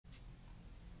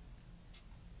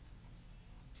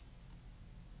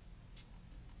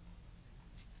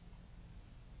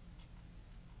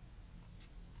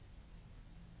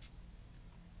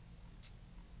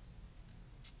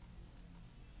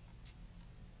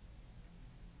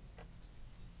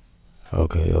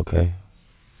Okay, okay.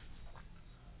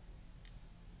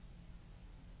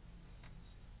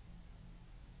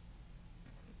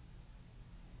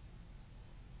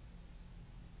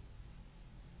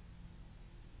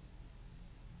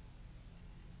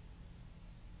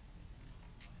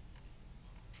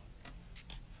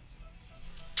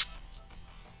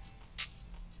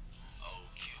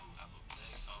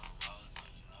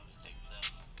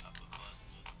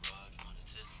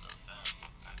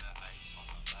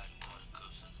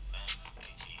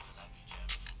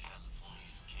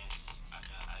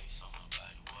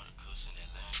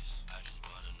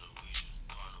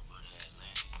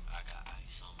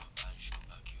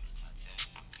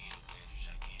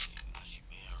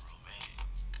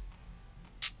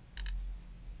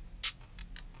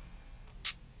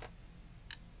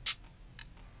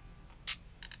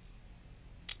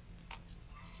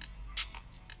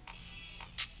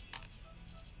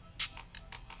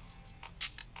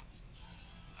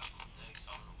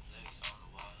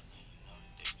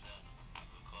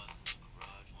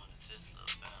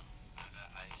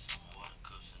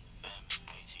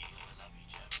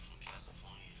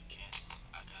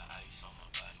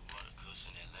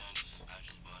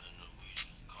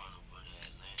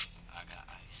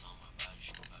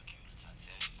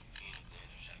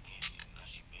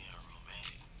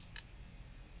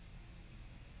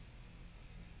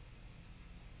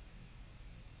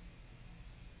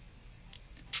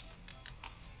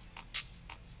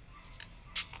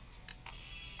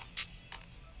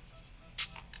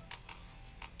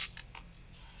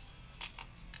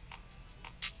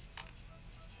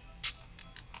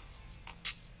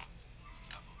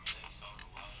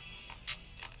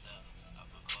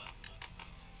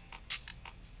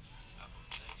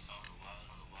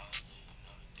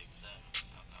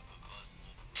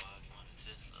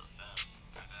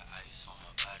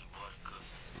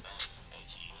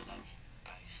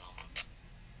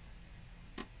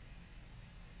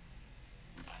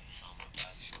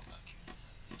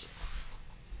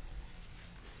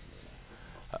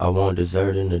 I want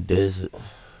dessert in the desert.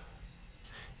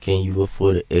 Can you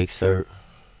afford an excerpt?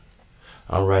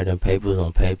 I'm writing papers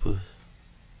on papers.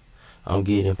 I'm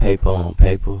getting paper on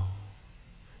paper.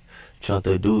 Chunk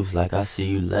the deuce like I see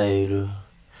you later.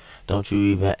 Don't you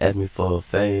even ask me for a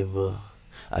favor.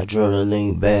 I drove the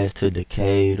link bags to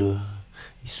Decatur.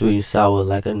 You sweet and sour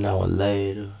like an hour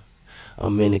later.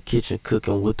 I'm in the kitchen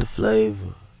cooking with the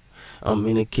flavor. I'm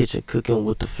in the kitchen cooking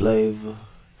with the flavor.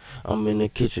 I'm in the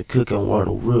kitchen cooking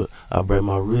water root. I break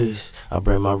my wrist. I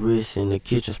break my wrist in the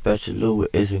kitchen spatula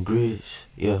with eggs and grits.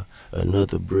 Yeah,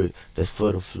 another brick. That's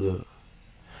for the flip.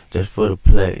 That's for the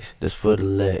place. That's for the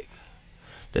leg.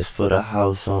 That's for the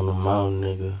house on the mountain,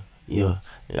 nigga. Yeah,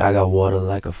 I got water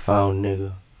like a fountain,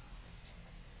 nigga.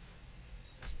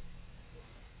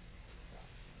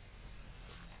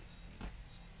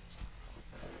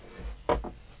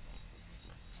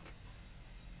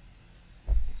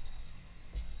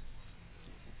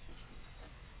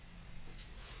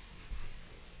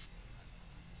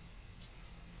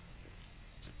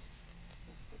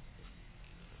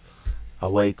 I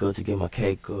wake up to get my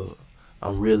cake up.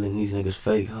 I'm real and these niggas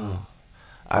fake, huh?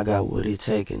 I got what it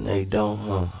take and they don't,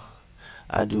 huh?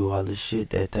 I do all the shit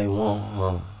that they want,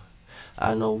 huh?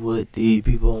 I know what these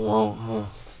people want, huh?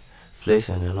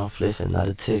 Flexing and I'm flexing out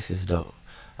of Texas, though.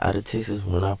 Out of Texas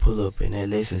when I pull up in that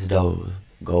Lexus, though.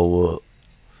 Go up,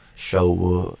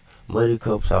 show up. Muddy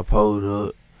cups I pulled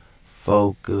up.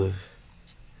 Focus.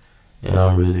 Yeah,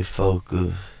 I'm really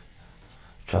focused.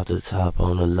 Drop the top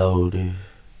on the loaded.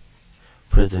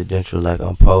 Presidential like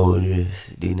I'm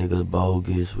POTUS. These niggas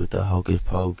bogus with the hocus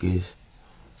pocus.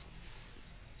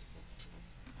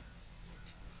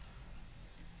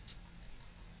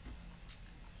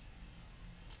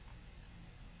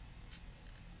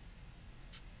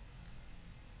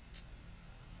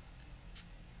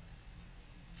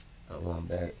 I want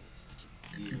back.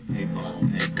 Paper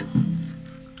on paper.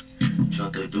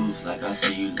 Chunk the deuce like I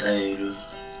see you later.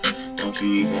 Don't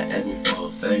you even ask me for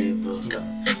a favor.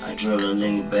 I drove the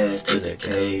link bags to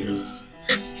Decatur.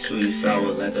 Sweet and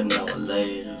sour like an hour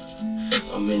later.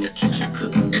 I'm in the kitchen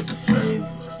cooking with the flavor.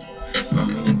 I'm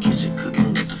in the kitchen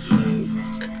cooking with the flavor.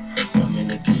 I'm in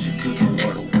the kitchen cooking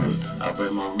water work. I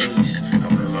break my wrist. I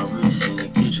break my wrist in the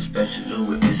kitchen spatula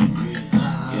with eggs and grits.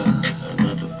 Yeah,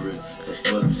 another brick. That's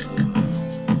for the food.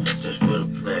 That's for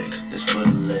the place. That's for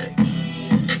the leg.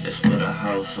 That's for the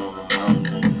house on the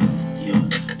mountain, nigga.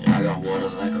 Yeah, I got water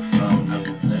like a fountain,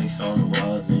 nigga. Legs on the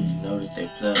wall, then you know that they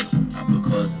play. I put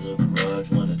cars in the garage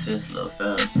when the Tesla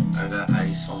found. I got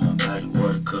ice on my body,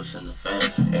 water cups in the fan.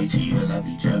 ATL, I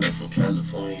be jamming from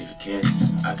California to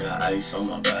Kansas. I got got ice on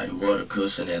my body, water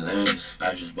cushion Atlantis.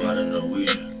 I just bought a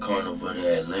Norwegian, Carnival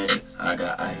the Atlantic. I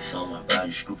got ice on my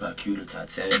body, screw by Q the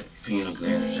Titanic. Pineal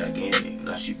gland is gigantic,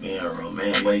 now she being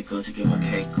romantic. Wake up to get my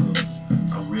cake up,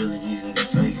 I'm really these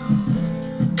niggas fake,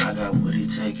 huh? I got what it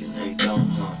take and they don't,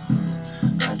 huh?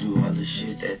 I do all the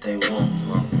shit that they want,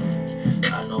 huh?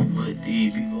 I know what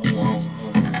these people want,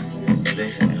 huh?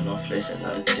 Flexing and I'm flexing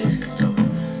out of Texas,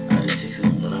 though. Out of Texas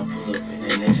when I pull up in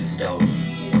that Nexus, though.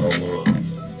 Go up,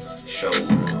 show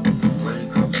up, ready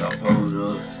cups, I pulled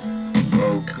up,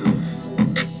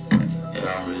 focus, and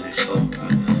I'm really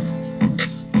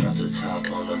focused. Drop the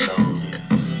top on the loaded,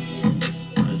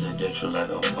 presidential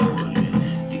like I'm folded.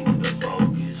 These niggas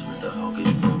bogus with the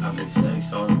hocus. I put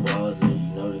plaques on the walls and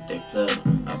you know that they play.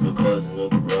 I put cars in the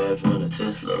garage, run a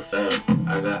Tesla family.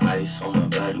 I got ice on my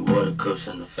body, water cups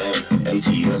in the family.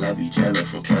 ATL, I be jamming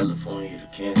from California to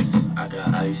Kansas. I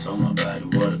got ice on my body,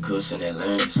 water cups in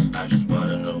Atlantis. I just bought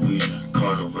a Norwegian,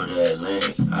 Carnival the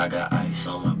Atlantic. I got ice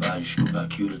on my body, screw by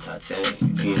Q the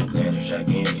Titanic. Pineal gland is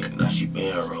gigantic, now she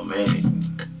being romantic.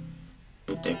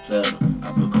 With they platinum,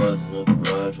 I put cars in the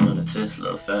garage, run a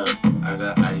Tesla family. I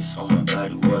got ice on my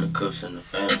body, water cups in the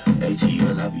family.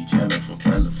 ATL, I be jamming from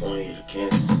California to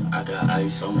Kansas. I got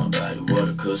ice on my body,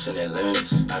 water cups in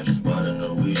Atlantis. I just bought a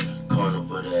Norwegian,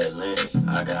 Carnival the Atlantic.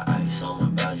 I got ice on my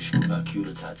body, screw by Q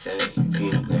the Titanic.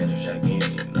 Pineal gland is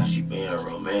gigantic, now she being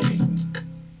romantic.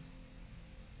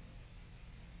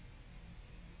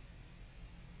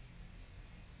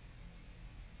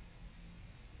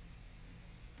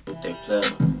 With they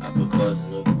platinum, I put cars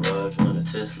in the garage, run a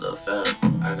Tesla family.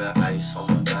 I got ice on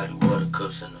my body, water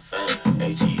cups in the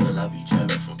family. ATL, I be jamming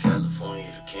from California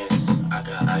to Kansas. I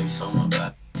got ice on my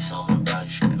body,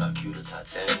 screw by Q the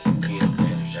Titanic. Pineal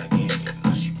gland is gigantic,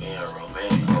 now she being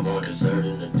romantic. I'm on dessert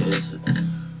in the desert.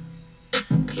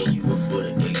 Can you afford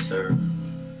an excerpt?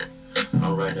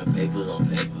 I'm writing papers on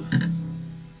papers.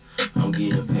 I'm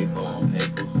getting paper on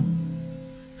paper.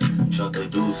 Chunk of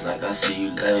deuce like I see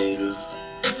you later.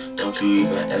 Don't you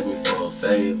even ask me for a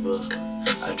favor.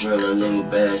 I drill a little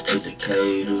bass to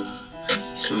Decatur.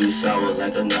 Sweet and sour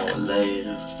like an hour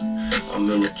later. I'm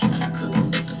in the kitchen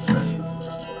cooking with the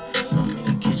flavor. I'm in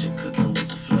the kitchen cooking with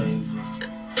the flavor.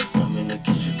 I'm in the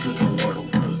kitchen cooking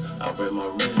waterwork. I break my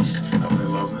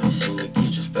wrist in the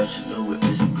kitchen spatula with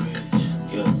busy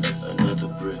grits. Yeah, another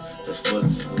brick. That's for the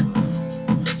food.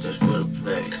 That's for the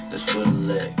plate. That's for the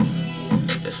leg.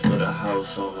 That's for the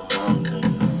house on the mountain.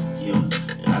 Yeah.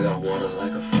 I got water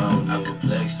like a fountain. I put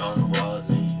plaques on the walls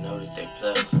and you know that they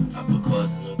play. I put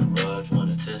cars in the garage, run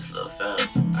a Tesla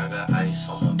family. I got ice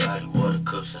on my body, water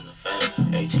cups in the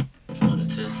family. 18 run a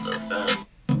Tesla family.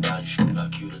 My body screw by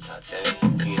Q the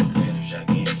Titanic. Pineal gland is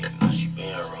gigantic, now she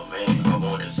being romantic. I'm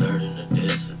on dessert in the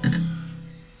desert.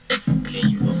 Can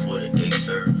you afford an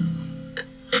excerpt?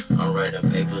 I'm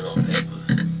writing papers on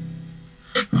papers.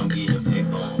 I'm getting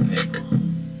paper on paper.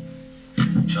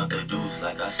 Chunk of deuce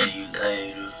like I see you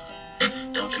later.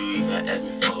 Don't you even ask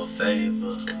me for a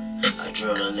favor. I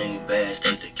drill a nigga bass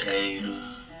to Decatur.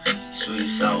 Sweet and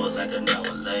sour like an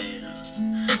hour later.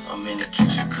 I'm in the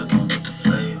kitchen cooking with the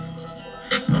flavor.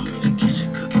 I'm in the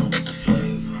kitchen cooking with the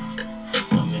flavor.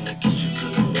 I'm in the kitchen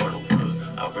cooking waterwork.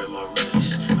 I break my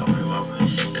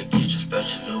wrist in the kitchen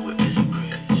spatula with busy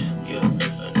grits. Yeah,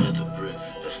 another brick.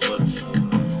 That's for the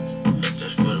food.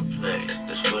 That's for the plate.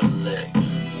 That's for the leg.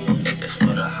 That's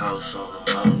for the house on the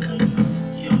mountain.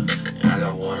 Yeah, I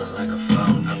got water like a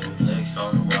fountain. I put plaques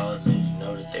on the walls and you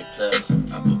know that they play.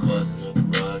 I put cars in the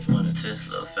garage, run a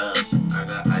Tesla family. I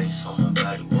got ice on my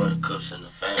body, water cups in the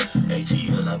family.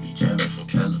 ATL, I be jamming from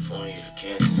California to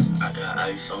Kansas. I got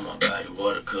ice on my body,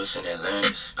 water cups in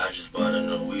Atlantis. I just bought a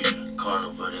Norwegian,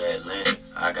 Carnival the Atlantic.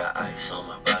 I got ice on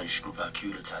my body, screw by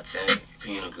Q the Titanic.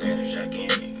 Pineal gland is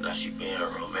gigantic, now she being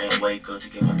romantic. Wake up to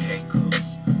get my cake up.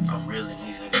 I'm really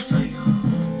these niggas fake, huh?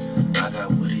 I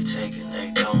got what it take and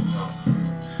they don't, huh?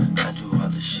 I do all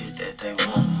the shit that they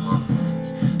want, huh?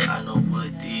 I know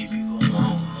what these people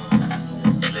want, huh?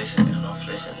 Flexing and I'm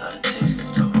flexing out of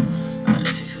Texas, though. Out of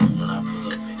Texas when I pull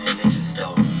up in that Nexus,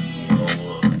 though. Go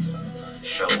up,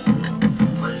 show up,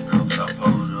 money cups I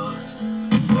pulled up,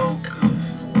 focus,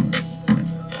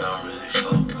 and I'm really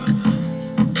focused.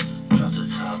 Drop the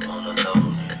top on the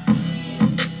loaded,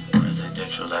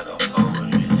 presidential like I'm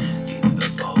folded. These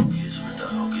niggas bogus with the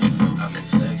hocus. I put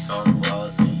plaques on the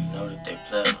walls and you know that they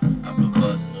platinum. I put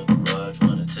cars in the garage,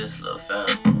 run a Tesla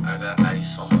family. I got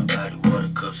ice on my body, water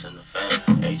cups in the family.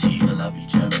 ATL, I be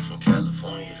jamming from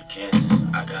California to Kansas.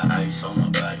 I got ice on my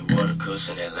body, water cups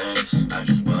in Atlantis. I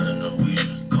just bought a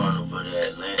Norwegian, Carnival the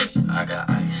Atlantic. I got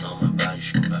ice on my body,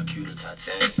 screw by Q the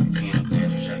Titanic. Pineal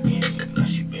gland is gigantic, now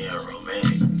she being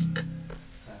romantic.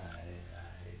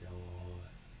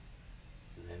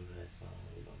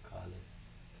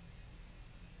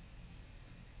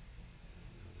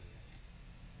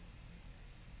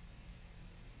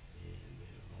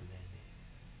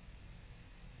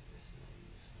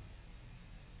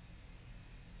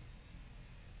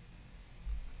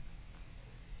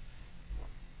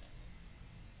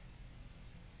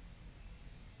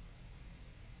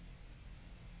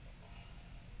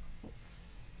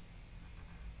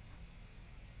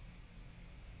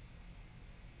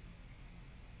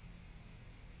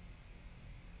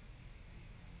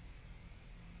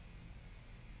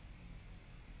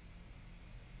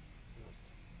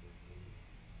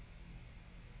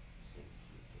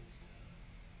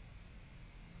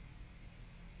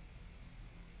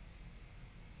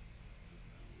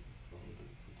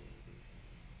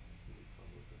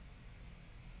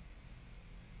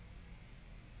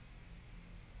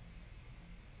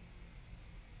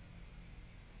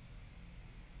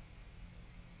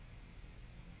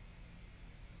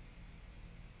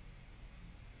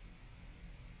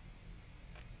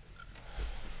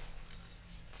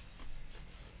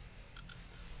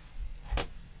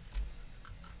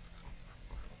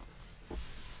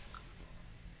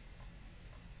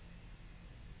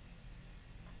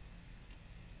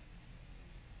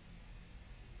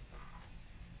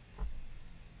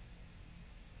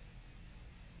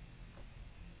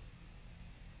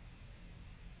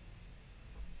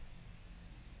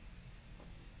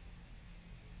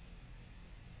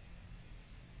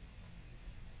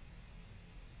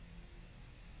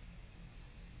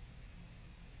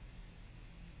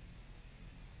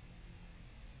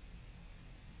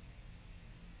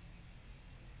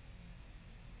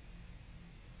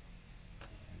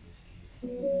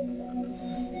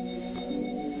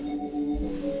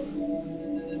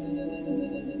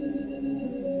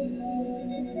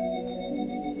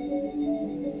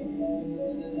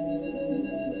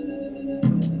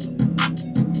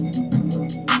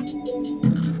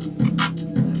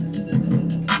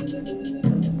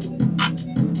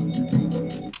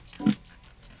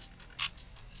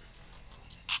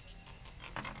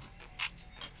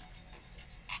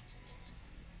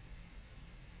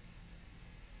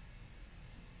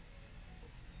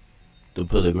 The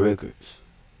Public Records.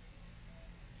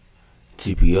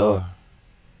 TPR.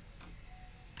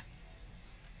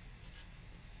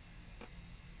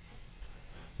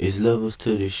 It's levels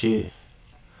to this shit.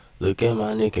 Look at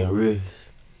my neck and wrist.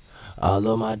 All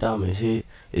of my diamonds hit.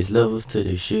 It's levels to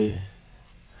this shit.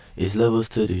 It's levels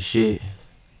to this shit.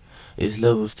 It's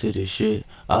levels to this shit.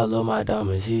 All of my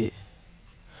diamonds hit.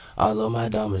 All of my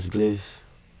diamonds gliss.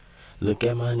 Look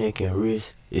at my neck and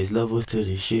wrist. It's levels to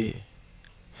this shit.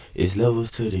 It's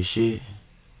levels to this shit.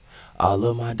 All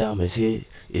of my diamonds hit.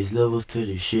 It's levels to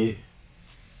this shit.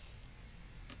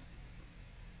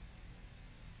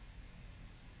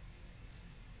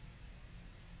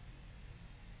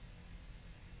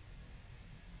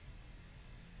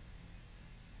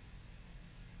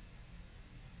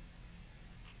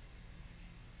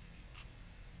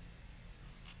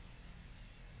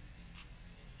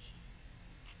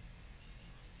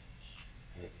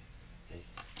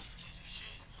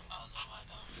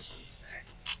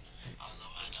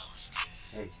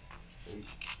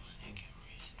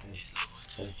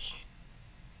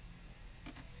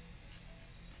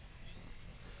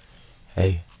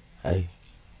 Hey, hey,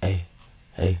 hey,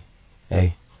 hey,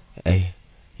 hey, hey,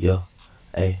 yo,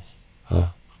 hey,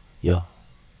 yo,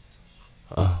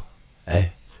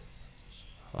 hey,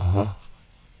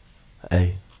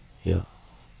 hey, yo,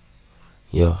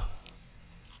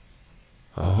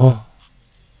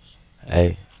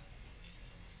 hey,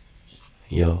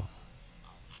 yo,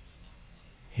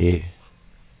 yeah,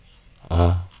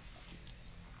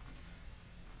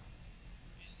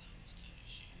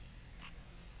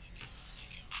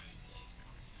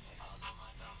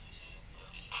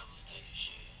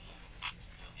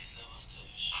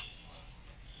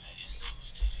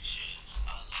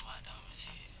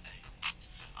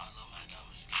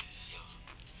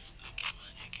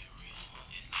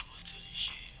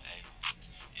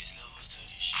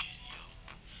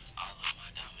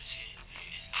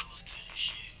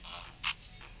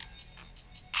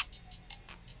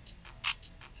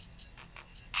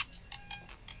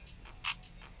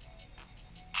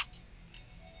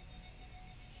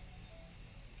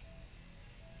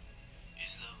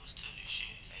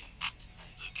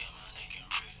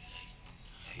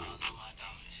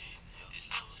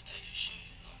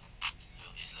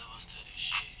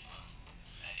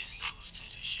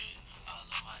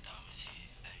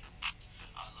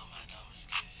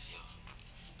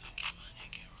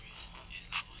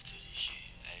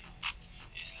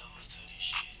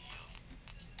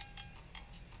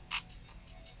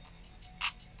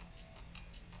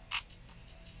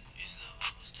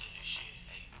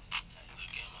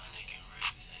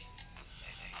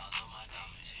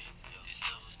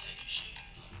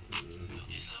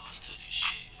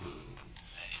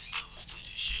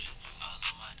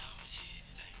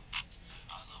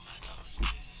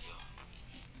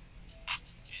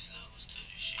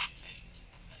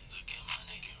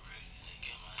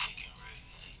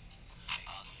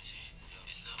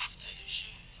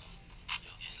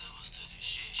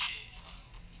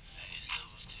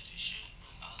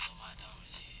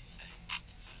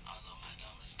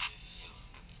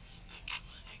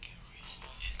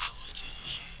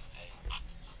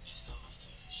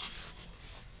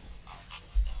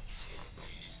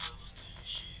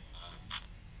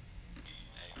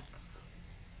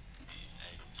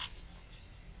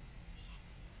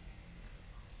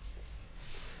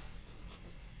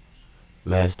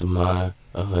 Mastermind,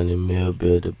 100 mil,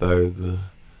 build a burger.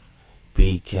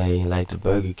 BK like the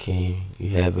Burger King. You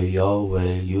have it your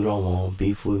way, you don't want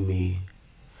beef with me.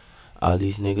 All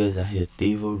these niggas out here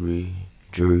thievery.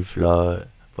 Jewelry flawed,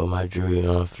 but my jewelry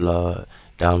unflawed.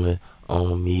 Diamond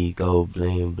on me, gold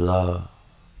bling blah.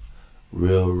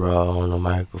 Real raw on the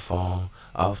microphone.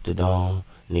 Off the dome,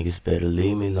 niggas better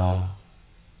leave me alone.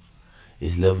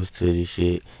 It's levels to this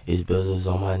shit. It's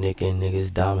bezels on my neck and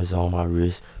niggas diamonds on my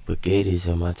wrist. Spaghettis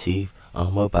in my teeth.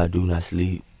 I'm up, I do not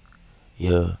sleep.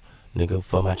 Yeah, nigga,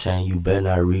 for my chain, you better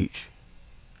not reach.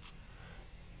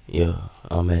 Yeah,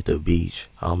 I'm at the beach.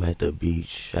 I'm at the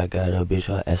beach. I got a bitch,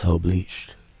 her asshole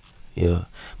bleached. Yeah,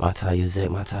 my tires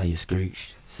at my tires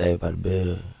screeched. Saved by the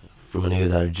bell. Free my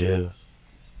niggas out of jail.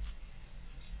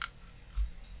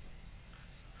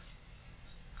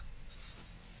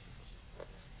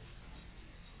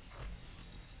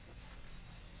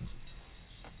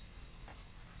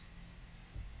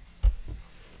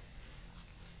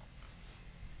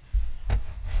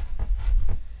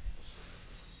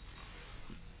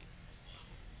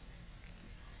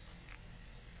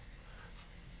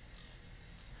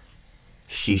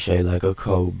 She shake like a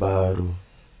cold bottle.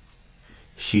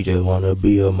 She just wanna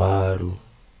be a model.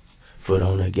 Foot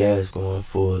on the gas, going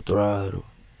full throttle.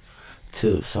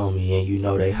 Tips on me and you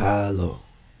know they high low.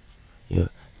 Yeah,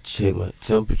 check my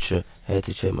temperature. Had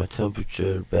to check my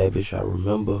temperature. Bad bitch, I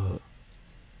remember her.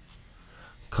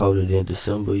 Colder than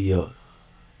December, yeah.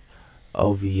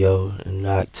 OVO in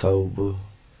October.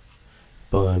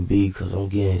 Bun B, cause I'm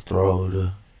getting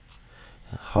throwed.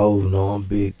 Hold on,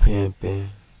 big pimpin'.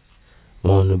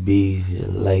 Wanna be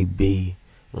like B.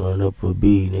 Run up a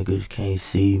B, niggas can't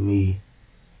see me.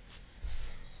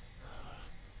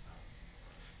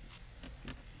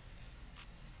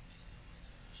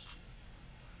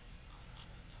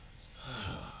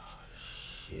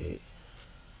 Shit.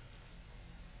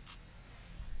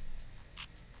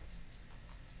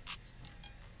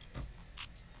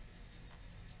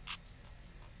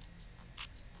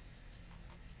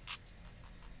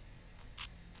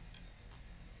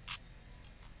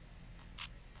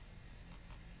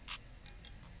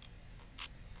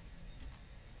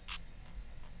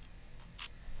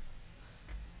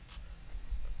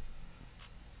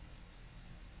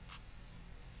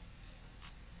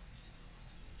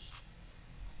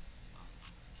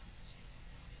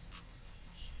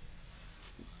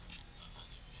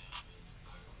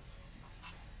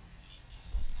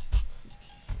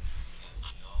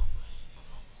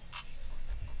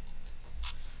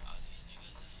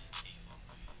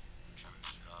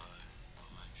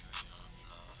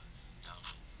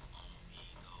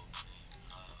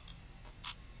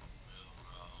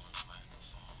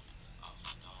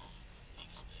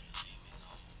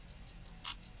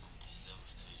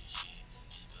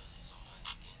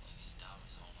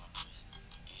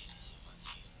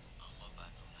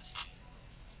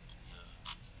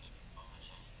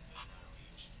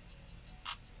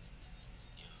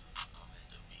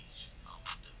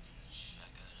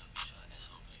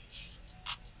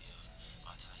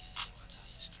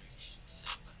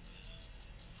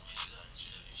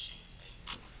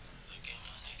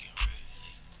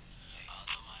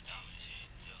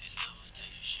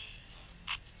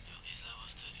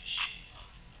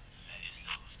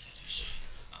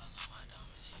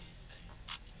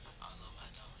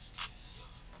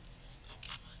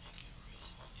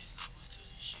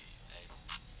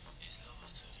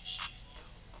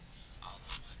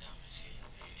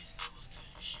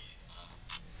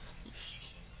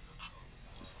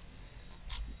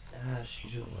 She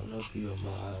just wanna be a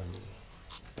model.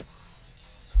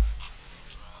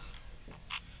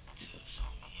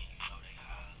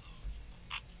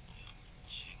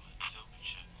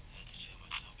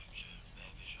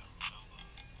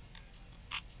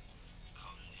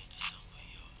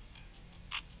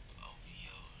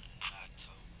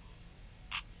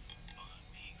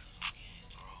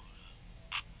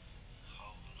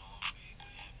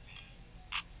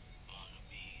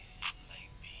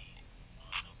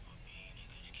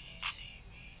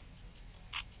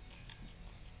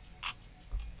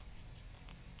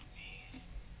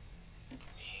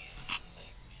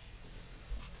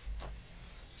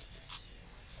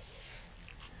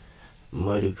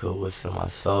 Muddy cut what's in my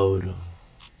soda.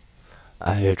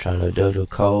 I here tryna duck a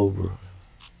cobra.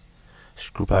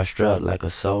 Screw I strapped like a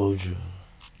soldier.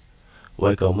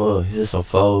 Wake 'em up, hit some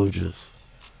Folgers.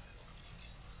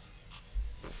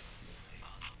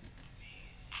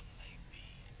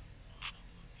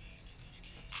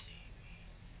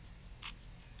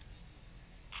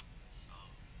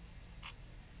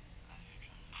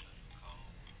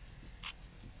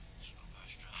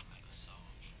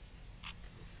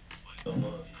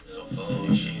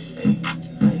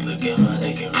 Look at my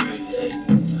neck and wrist,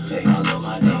 I love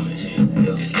my diamonds,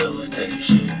 it's levels to the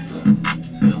shit.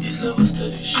 It's levels to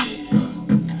the shit.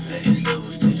 It's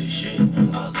levels to the shit.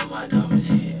 I love my diamonds,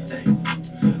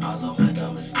 I love my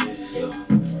diamonds, yo.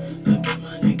 Look at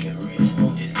my neck and wrist,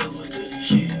 it's levels to the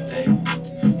shit.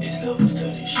 It's levels to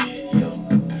the shit, yo.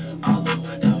 I love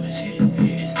my diamonds,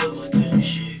 it's levels to the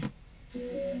shit.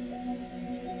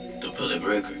 The Bullet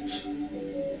Records.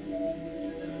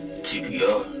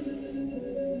 TPR.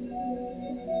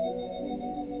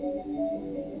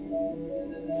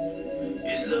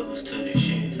 It's levels to the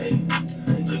shit,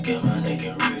 Look at my neck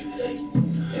and wrist,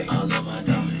 I love my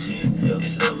diamonds,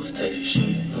 It's levels to the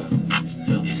shit,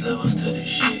 It's levels to the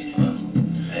shit,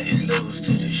 It's levels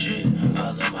to the shit.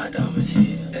 I love my diamonds,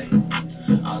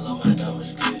 I love my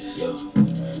diamonds, yo.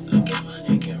 Look at my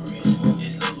neck and wrist,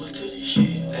 it's levels to the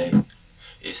shit,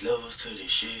 It's levels to the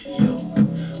shit, yo.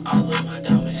 I love my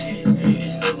diamonds,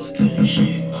 it's levels.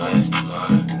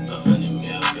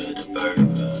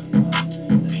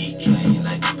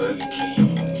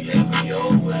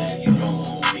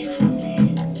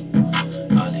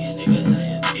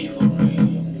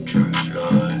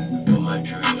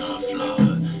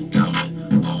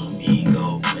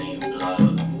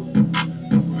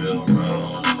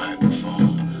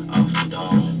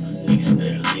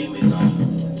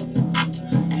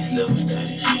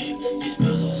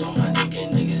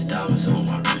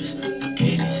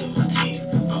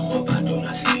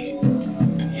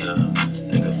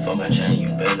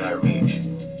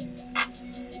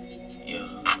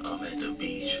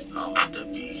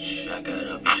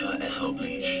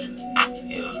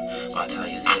 My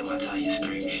tires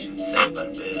screech. Saved by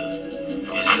the bell.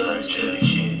 It's good to the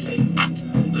shit. Hey.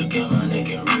 Look at my neck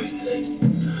and wrist.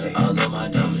 Hey. All of my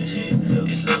diamonds hit.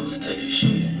 It's levels to this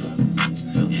shit.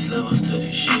 It's levels to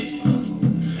this shit.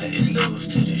 It's levels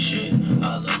to this shit.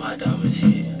 All of my diamonds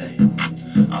hit. Hey.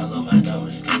 All of my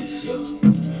diamonds glitz.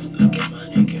 Look at my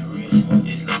neck and wrist.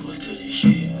 It's levels to this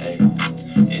shit. Hey.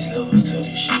 It's levels to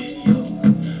this shit.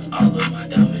 All of my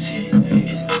diamonds hit.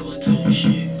 It's levels to this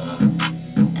shit.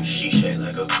 She shake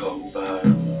like a Coke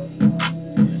bottle.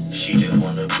 She just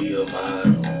wanna be a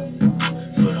model.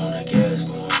 Foot on the gas,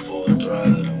 going full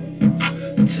throttle.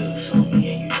 Tips on me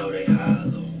and you know they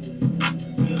hollow.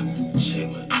 Yeah, check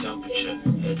my temperature.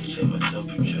 Had to check my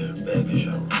temperature. Back cause I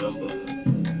remember.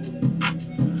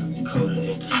 Colder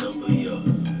than December, yeah.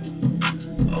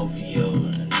 OVO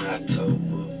in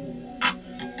October.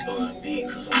 Bun B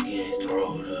cause I'm getting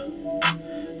throwed up.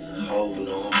 Holding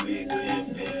on big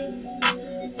pimpin'.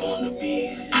 On the B,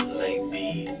 like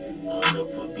B. On the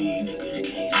put B, niggas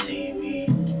can't see me.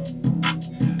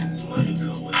 Money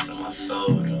come with my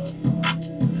soda.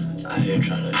 I here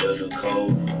tryna do the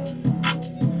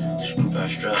cobra. Screw by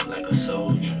strap like a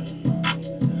soldier.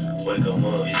 Wake 'em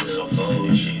up, it's some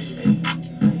folded shit. Hey.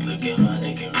 Look at my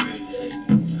neck and wrist.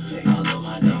 Hey. All of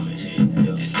my diamonds hit.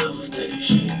 It's levels to this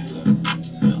shit.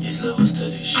 It's levels to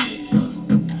this shit.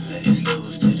 It's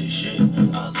levels to this shit.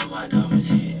 All of my diamonds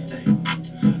hit.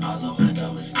 All of my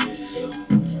diamonds glitz.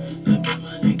 Look at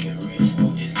my neck and wrist.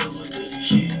 It's levels to this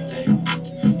shit.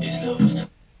 It's levels to.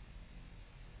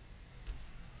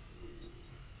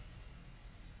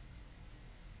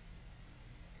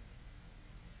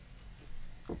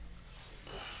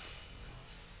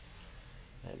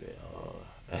 Maybe I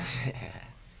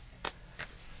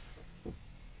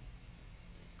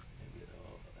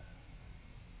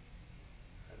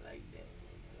like that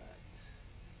one a lot.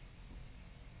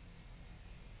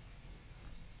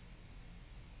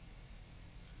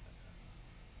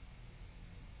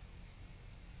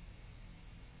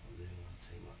 I really want to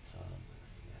take my time, but I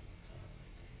ain't got no time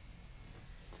like that.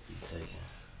 Keep taking.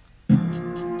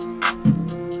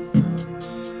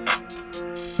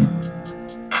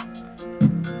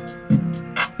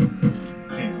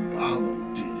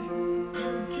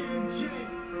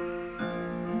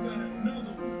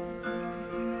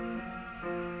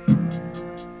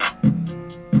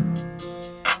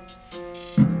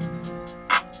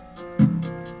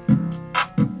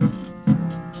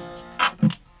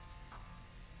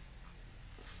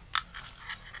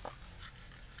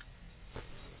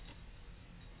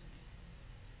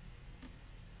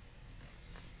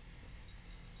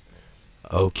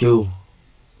 OQ,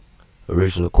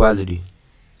 original quality.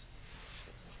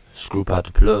 Screw out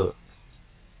the plug.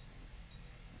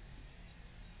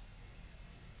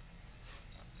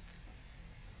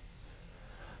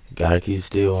 Gotta keep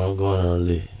still when I'm going on a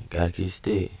lit. Gotta keep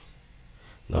still.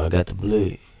 Know I got the blood.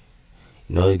 You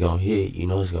know it's gonna hit. You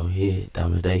know it's gonna hit.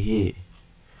 Diamonds they hit.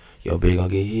 Yo bitch gon'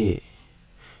 get hit.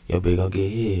 Yo bitch gon' get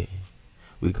hit.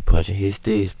 We could punch and hit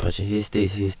sticks, punch and hit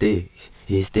sticks, hit sticks,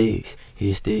 hit sticks,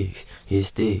 hit sticks, hit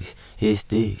sticks, hit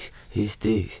sticks, hit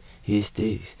sticks, hit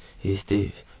sticks, hit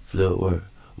sticks. Flip work,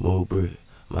 move brick,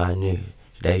 my niggas.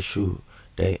 They shoot,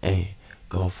 they ain't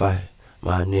gon' fight,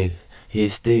 my niggas.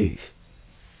 Hit sticks.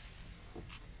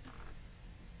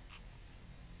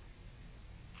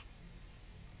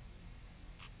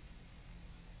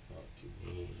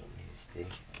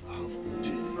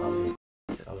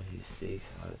 I'ma hit sticks.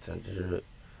 I'ma turn this up.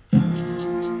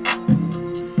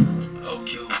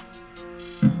 OQ,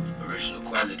 original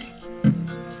quality.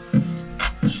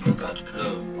 Screw out the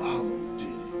plug.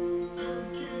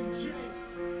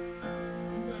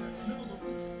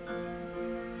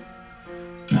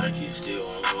 Gotta keep still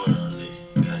when I'm going on lit.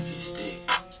 Gotta keep still.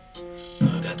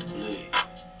 Know I got the blood.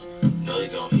 You know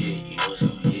it's gon' hit. You know it's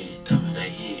gon' hit. Diamonds they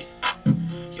hit.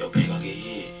 Yo bitch gon' get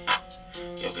hit.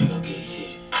 Yo bitch gon' get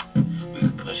hit. We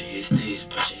can punch and hit sticks.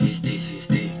 Punch and hit sticks. Hit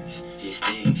sticks. Hit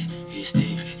sticks. Hit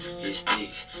sticks. Hit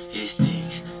sticks. Hit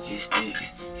sticks. Hit sticks.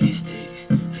 Hit sticks.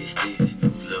 Hit sticks.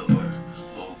 Flip work.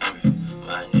 Move brick.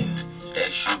 My niggas. They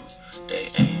shoot. They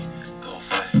ain't gon'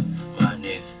 fight. My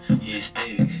niggas. Hit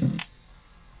sticks.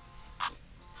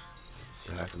 So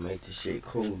I can make this shit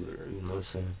cooler, you know what I'm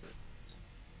saying?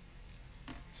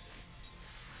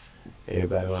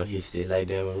 Everybody wanna hit sticks like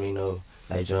Dan Marino,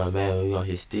 like John Madden, we gonna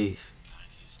hit sticks.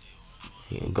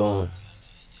 He ain't going.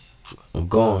 I'm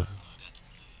going.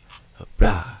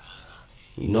 Blah.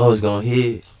 You know it's gonna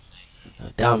hit.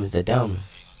 Diamonds, that diamond.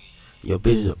 Your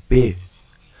bitch is a bitch.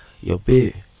 Your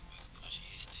bitch.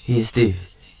 Hit sticks.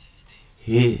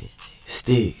 Hit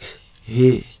sticks.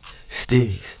 Hit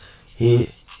sticks.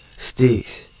 Hit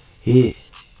sticks. Hit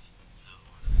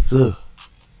flip,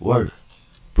 work,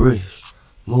 brick,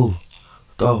 move,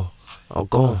 go. I'm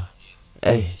going.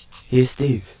 Hey, hit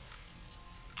Steve.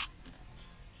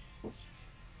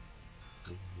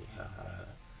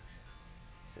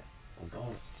 I'm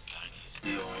going.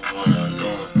 Still I'm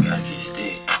going. Gotta get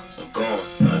stick. I'm going.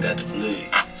 I got the bleed.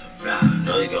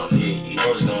 Know you gon' hit. You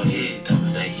know it's gon' hit.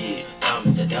 Diamonds they hit.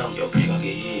 Diamonds they down. Your bitch gon'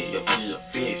 get hit. Your bitch is a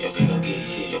big. Your bitch gon' get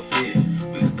hit. Your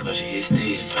bitch. We can punch it, hit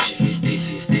sticks. Punch it, hit sticks.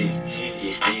 Hit sticks.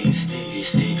 Hit sticks. Hit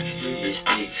sticks. Hit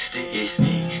sticks. Hit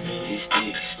sticks. Hit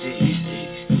sticks. Hit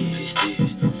sticks. Hit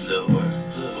sticks. Flip work.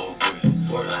 Old brick.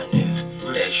 Work my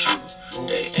nigga. They shoot.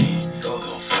 They aim. Go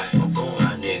gon' fight. I'm going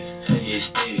my nigga. Hit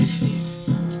sticks.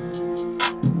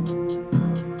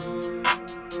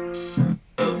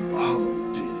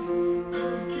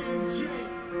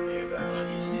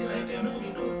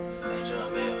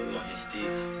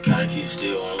 Gotta keep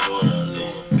still, I'm going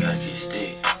alone. Gotta keep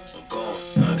still, I'm going.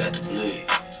 I got the bleed.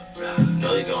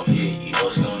 Know you gon' hit, you know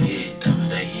it's gon' hit.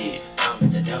 Diamonds they hit,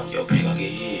 diamonds they down. Your bitch gon'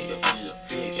 get hit, your bitch is a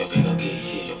big. Your bitch gon' get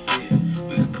hit, your bitch.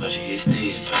 We can punch it, hit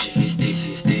sticks, punch it, hit sticks,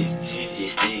 hit sticks,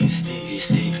 hit sticks, hit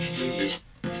sticks, hit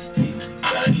sticks.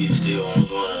 Gotta keep still, I'm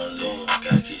going alone.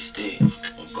 Gotta keep still,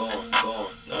 I'm going.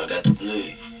 Know I got the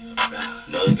bleed.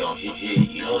 Know you gon' hit,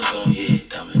 you know it's gon' hit.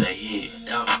 Diamonds they hit,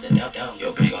 diamonds they down.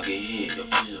 Your bitch gon' get hit, your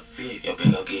bitch is a big. Your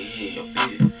bitch gon' get hit, your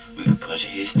bitch. We can punch it,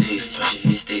 hit sticks, punch it,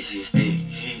 hit sticks, hit sticks,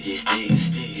 hit sticks, hit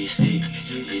sticks, hit sticks,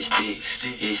 hit sticks,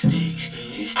 hit sticks,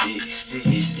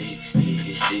 hit sticks,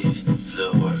 hit sticks.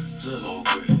 Flip work, old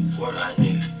brick, work my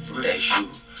nigga. They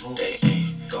shoot, they aim,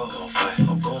 go gon' fight.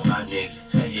 I'm going my nigga.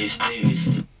 Hit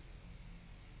sticks.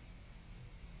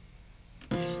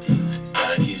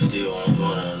 Gotta keep still, I'm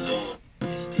going alone.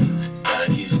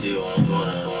 Gotta keep still, I'm going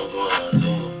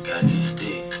alone. Gotta keep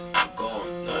still, I'm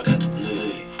going. Know I got the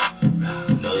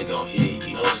bleed. Know you gon' hit,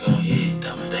 you know it's gon' hit.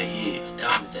 Diamonds they hit,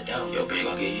 diamonds they down. Your bitch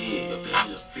gon' get hit, your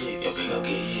bitch is a big. Your bitch gon'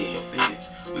 get hit, your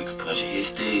bitch. We can punch it, hit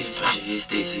sticks, punch it, hit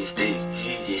sticks, hit sticks,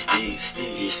 hit sticks,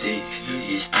 hit sticks,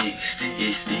 hit sticks,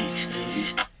 hit sticks, hit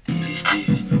sticks, hit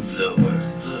sticks. Flip work,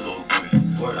 old brick,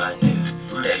 work my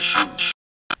nigga. They shoot.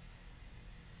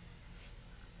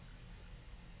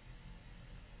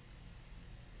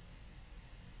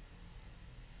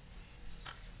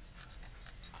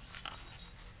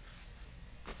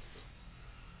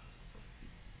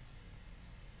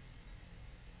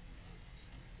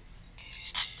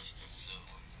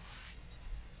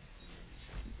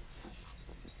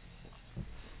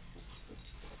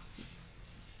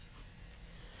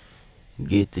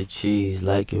 Get the cheese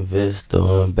like investor,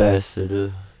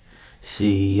 ambassador,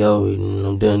 CEO. And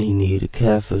I'm done, he need a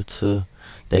catheter.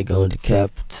 They gon'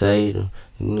 decapitate him.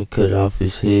 Gonna cut off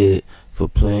his head for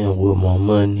playing with my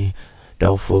money.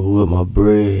 Don't fuck with my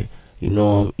bread. You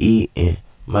know I'm eating.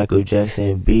 Michael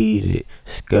Jackson beat it.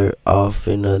 Skirt off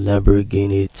in a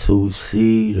Lamborghini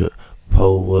 2-seater.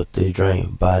 Pull up the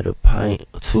drink by the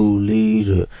pint,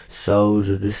 2-liter.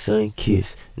 Soda, the sun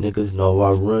kiss. Niggas know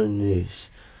I run this.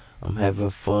 I'm having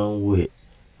fun with,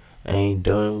 ain't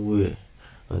done with,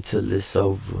 until it's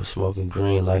over. Smoking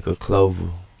green like a clover.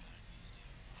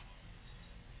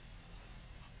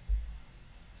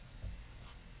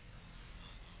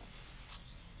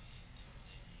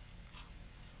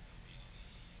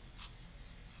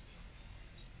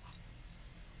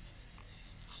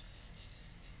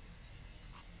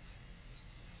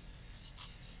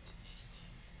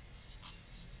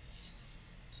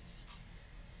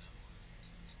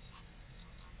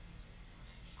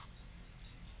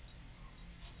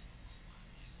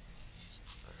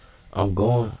 I'm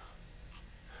going,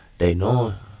 they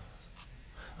knowin',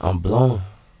 I'm blowing,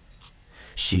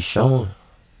 she showing,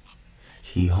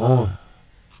 she horn,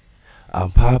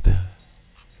 I'm popping,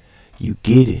 you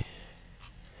get it,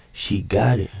 she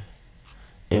got it,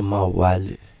 in my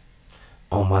wallet,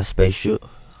 on my spaceship,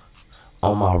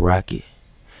 on my rocket.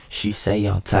 She say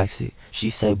I'm toxic, she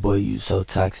say boy you so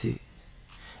toxic,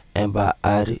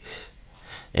 antibiotics,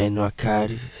 and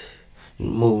narcotics, you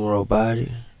moving robotic.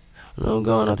 I'm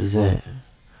going out the Zen.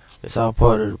 It's all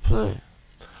part of the plan.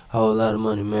 Whole lot of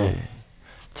money, man.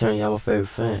 Turn y'all my favorite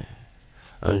fan.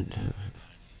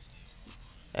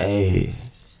 Hey.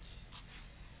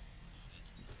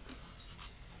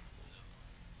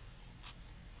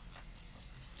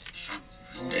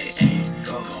 They ain't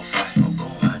gon' fight. I'm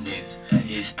going my nigga.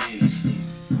 Hit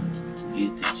sticks.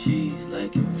 Get the cheese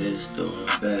like investor,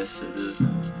 ambassador,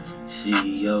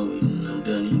 CEO. And I'm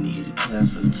done, he need a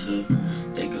catheter.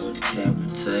 They gon'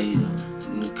 decapitate him.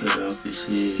 Gonna cut off his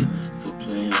head for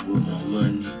playing with my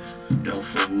money. Don't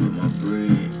fuck with my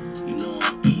bread. You know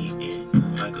I'm eating.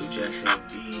 Michael Jackson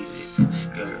beat it.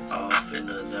 Skirt off in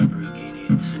a Lamborghini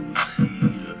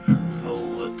 2-seater.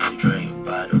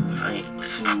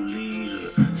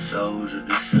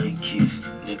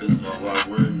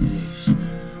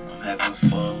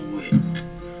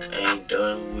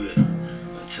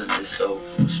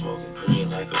 smoking green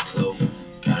like a clover.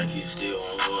 Gotta keep still,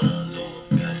 I'm going alone.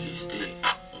 Gotta keep still,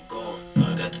 I'm going.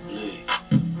 I got the bleed.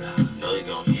 Know it's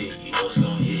gon' hit, you know it's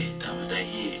gon' hit. Diamonds they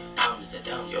hit, diamonds they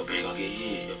down. Your bitch gon' get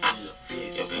hit, your bitch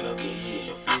gon' get hit,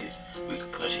 your bitch. We can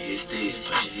punch it, hit sticks,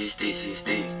 punch it, hit sticks, hit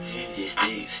sticks, hit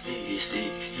sticks, hit sticks, hit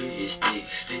sticks, hit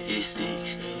sticks,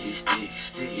 hit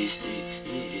sticks, hit sticks,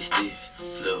 hit sticks.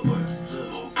 Flip work,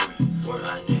 move work,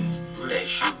 my nigga. They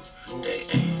shoot, they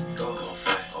aim, gon'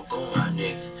 fight. I'm going, my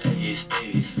nigga. Hit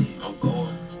sticks, I'm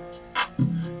going.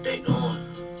 They knowin',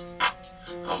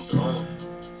 I'm blowin'.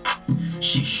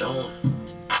 She showin',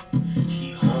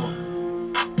 he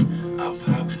horn. I'm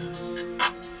poppin',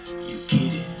 you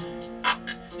get it.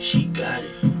 She got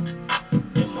it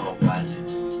in my wallet,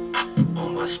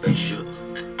 on my spaceship,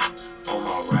 on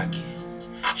my rocket.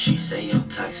 She say I'm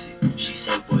toxic. She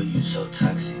say, boy, you so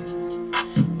toxic.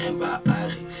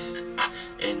 Antibiotics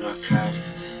and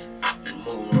narcotics, and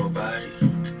moving robotic.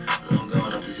 And I'm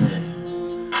going up the Zan.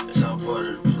 It's all part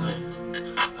of the plan.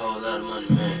 Whole lot of money,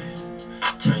 man.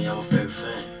 Turn y'all my favorite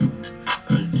fan.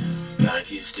 Gotta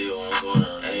keep still, I'm going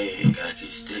on. Ayy, gotta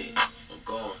keep still, I'm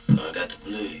going. Know I got the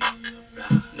bleed.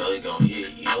 Know it's gon'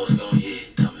 hit, you know it's gon'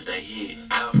 hit. Diamonds they hit,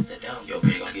 diamonds they down. Your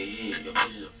bitch gon' get hit, your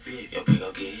bitch is a bitch. Your bitch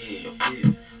gon' get hit, your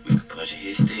bitch. We can punch it,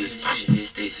 hit sticks, punch it, hit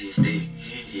sticks, hit sticks,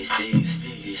 hit sticks,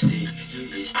 hit sticks,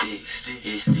 hit sticks,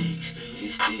 hit sticks,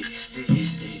 hit sticks, hit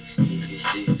sticks, hit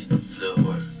sticks. Flip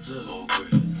work, move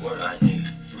green, work my nigga.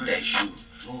 They shoot,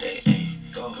 they aim,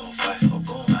 gon' fight. I'm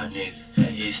going, my nigga.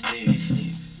 Hit sticks.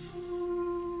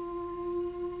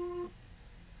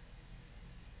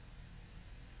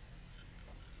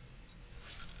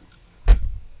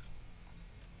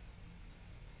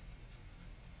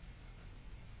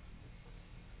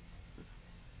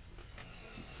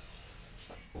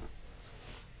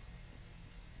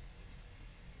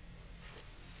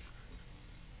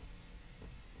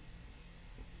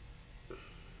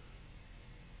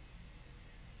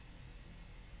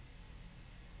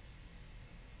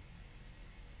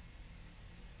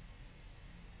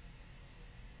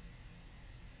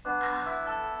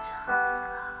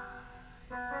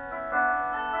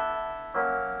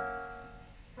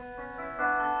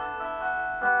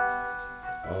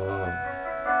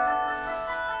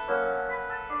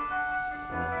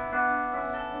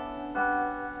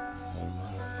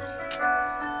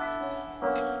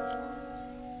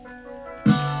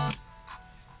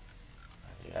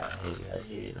 I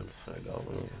hate it. I'm just gonna go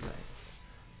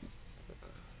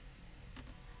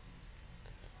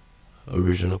in.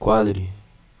 Original quality.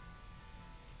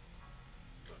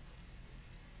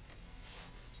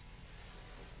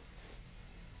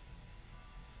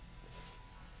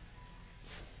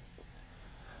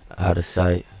 Out of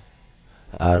sight,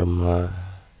 out of mind.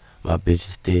 My bitch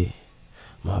is thick,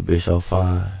 my bitch so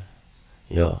fine.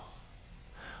 Yo,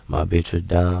 my bitch are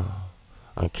down.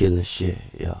 I'm killing shit.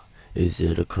 Yo, is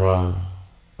it a crime?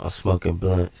 I'm smoking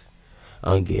blunts.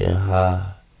 I'm getting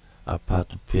high. I pop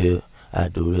the pill. I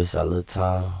do this all the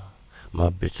time. My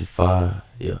bitch is fine.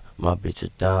 Yeah, my bitch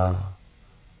is down.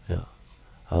 Yeah,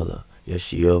 hold up. Yeah,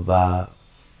 she a vibe.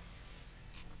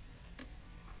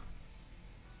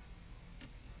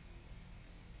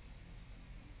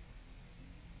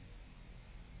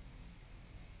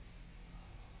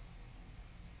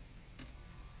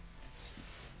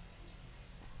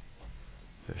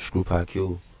 Screw Pie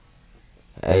Q.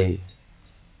 Hey,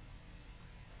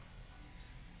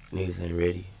 niggas ain't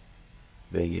ready.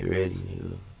 Better get ready,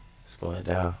 nigga. It's going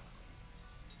down.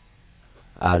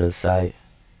 Out of sight,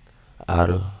 out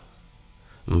of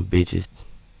my bitches.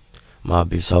 My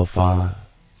bitch so fine.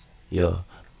 Yeah,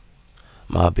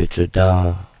 my bitch are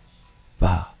down.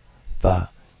 Bah, bah,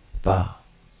 bah.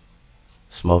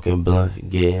 Smoking blunt,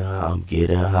 getting high. I'm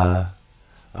getting high.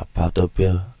 I popped up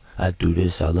here. I do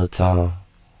this all the time.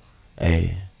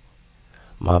 Hey,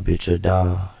 my bitch are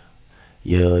down.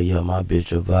 Yeah, my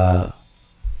bitch a vibe.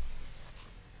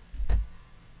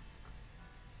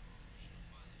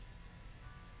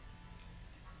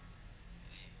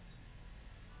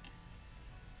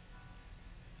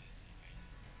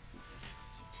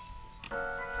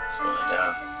 It's going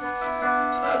down.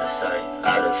 Out of sight,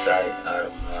 out of sight, out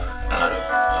of mind, out of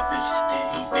my bitches deep,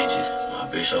 my bitches, my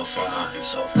bitch so fine, my bitch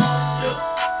so fine, yeah,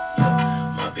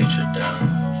 my bitch are down,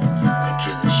 I'm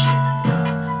killing shit,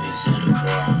 yeah, is it a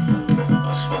crime?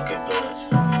 I'm smoking blunts,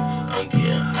 I'm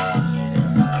getting high,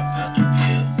 I pop the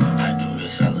pill, I do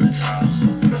this all the time,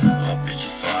 my bitch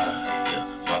is fine, yeah,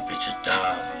 my bitch are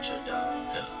down,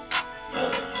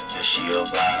 yeah, she a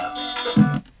vibe.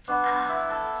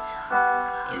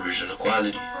 Original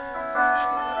quality.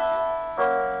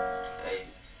 Hey.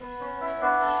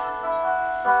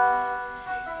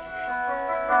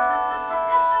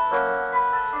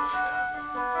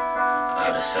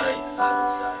 of sight,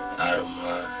 out of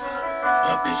mind.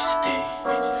 My bitch is thick,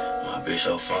 my bitch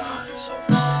so fine.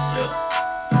 Yeah,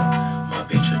 my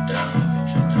bitch are down.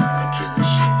 I'm killing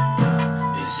shit.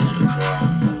 Is it a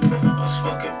crime? I'm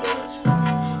smoking blunts.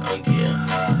 I'm getting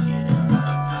high. I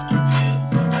pop the pill.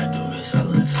 I do this all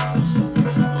the time.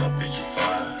 My bitch is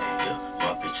fine. Yeah,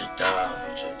 my bitch is down.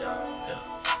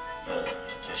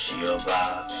 Yeah, she a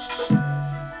vibe.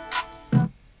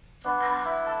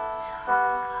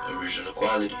 Original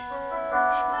quality.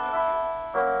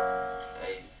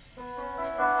 Hey.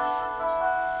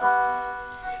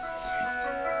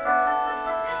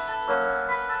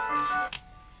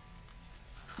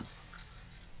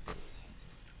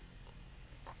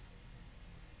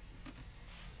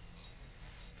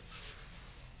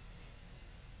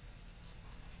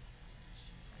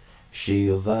 She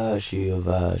a vibe, she a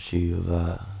vibe, she a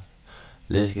vibe.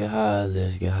 Let's get high,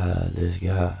 let's get high, let's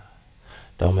get high.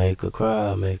 Don't make her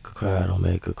cry, make her cry, don't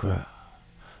make her cry.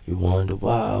 You wonder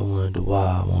why, wonder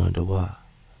why, wonder why.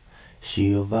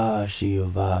 She a vibe, she a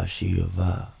vibe, she a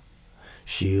vibe.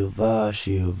 She a vibe,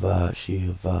 she a vibe, she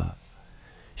a vibe.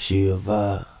 She a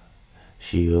vibe,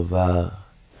 she a vibe,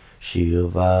 she a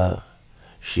vibe,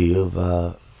 she a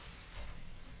vibe.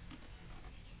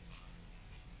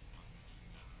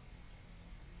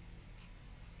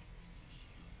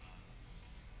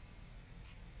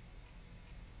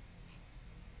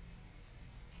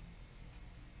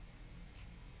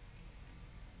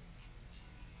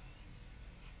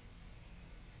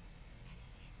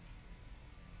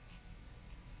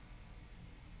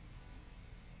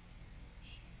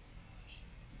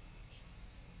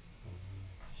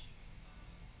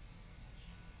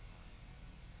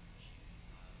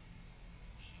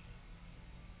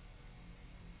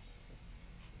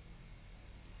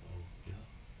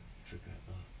 Tripping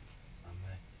up, I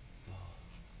might fall,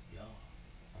 yo.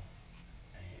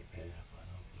 I ain't paying for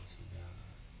no pussy,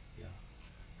 yo.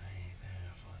 I ain't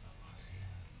paying for no pussy,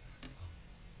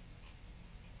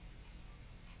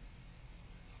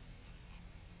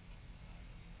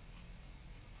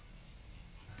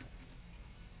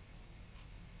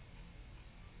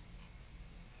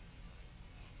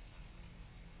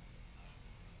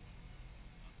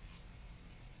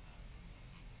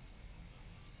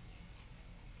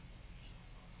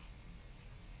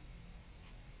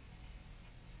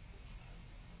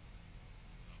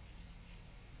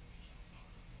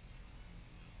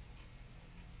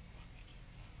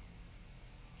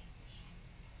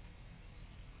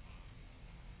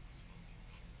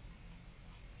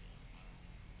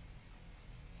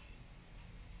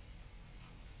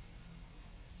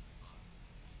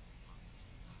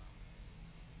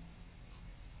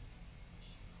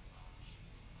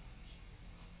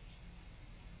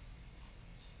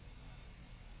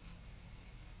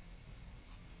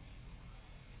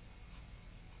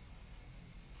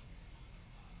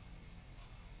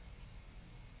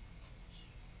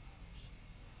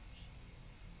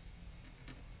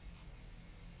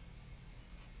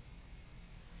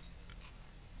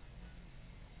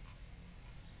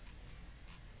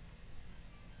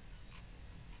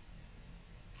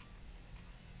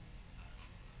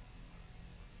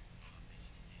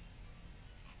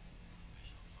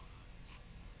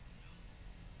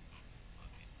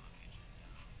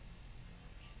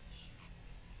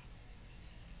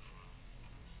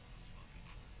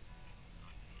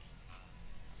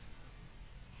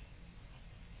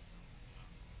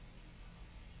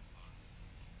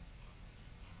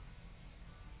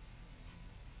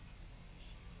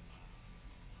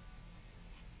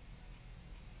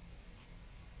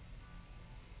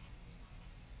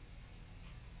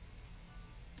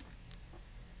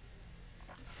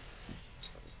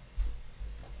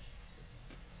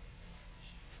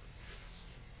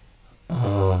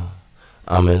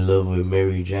 I'm in love with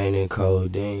Mary Jane and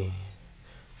codeine.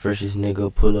 Freshest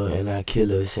nigga pull up and I kill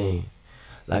a scene.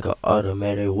 Like an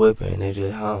automatic weapon, they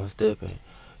just how I'm stepping.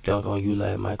 Dunk on you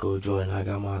like Michael Jordan, I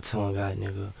got my tongue out,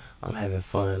 nigga. I'm having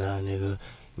fun out, nigga.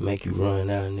 Make you run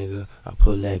out, nigga. I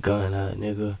pull that gun out,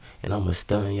 nigga. And I'ma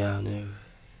stun y'all, nigga.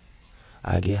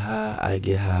 I get high, I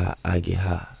get high, I get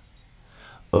high.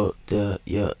 Up there,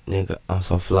 yeah, nigga, I'm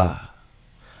so fly.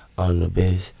 I'm the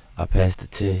best, I passed the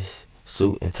test.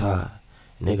 Suit and tie,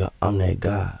 nigga, I'm that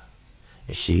guy.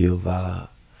 And she a vibe,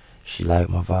 she like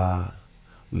my vibe.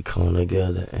 We come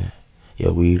together and,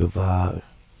 yeah, we the vibe.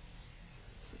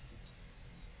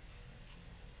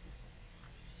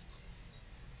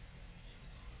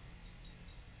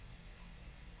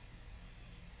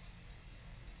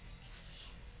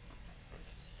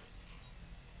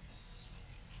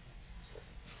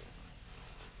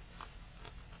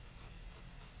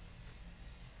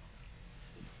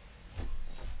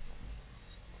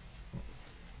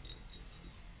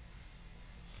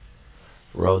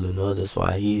 rolling up the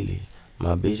Swahili.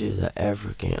 My bitch is an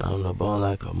African, I'm the bone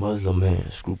like a Muslim man.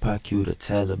 Screw PQ the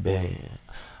Taliban.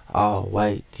 All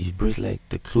white, these bricks like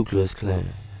the Ku Klux Klan.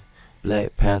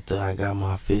 Black Panther, I got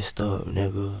my fist up,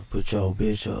 nigga. Put your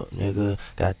bitch up, nigga.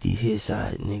 Got these hits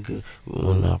out, nigga.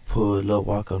 When I pull up,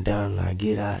 walk 'em down and I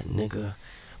get out, nigga.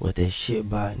 What that shit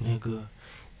about, nigga?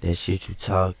 That shit you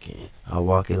talking. I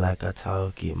walk it like I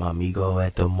talk it. My Migo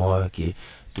at the market.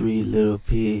 3 little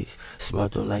pigs,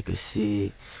 smoked them like a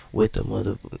cig. With the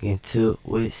motherfucking tip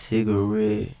with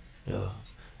cigarette. Yo,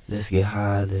 let's get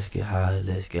high, let's get high,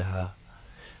 let's get high.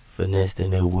 Finesse the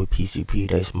nigga with PCP,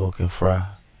 they smoking fry.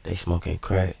 They smoking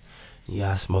crack.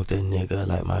 Yeah, I smoke that nigga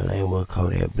like my name was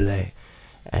Kodak Black.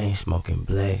 I ain't smoking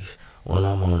blacks when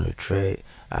I'm on the track.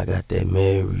 I got that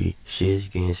Mary, shit's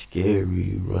getting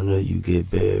scary. Runner, you get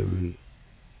buried.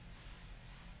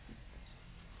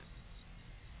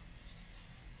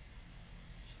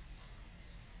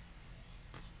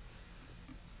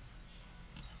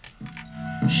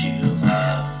 She a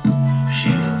vibe, she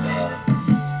a vibe.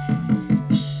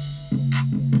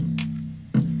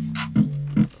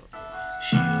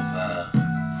 She a vibe,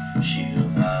 she a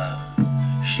vibe,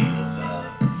 she a vibe.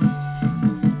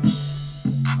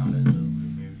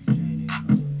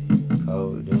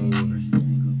 Codeine,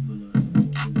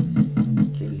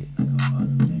 kill it.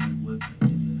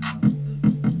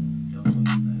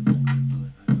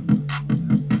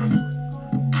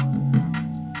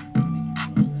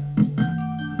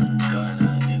 Gun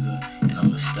out, nigga, and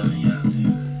I'ma stun y'all,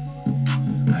 nigga.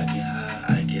 I get high,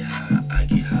 I get high, I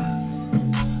get high.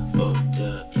 Fucked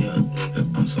up, yeah, nigga,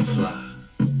 I'm so fly.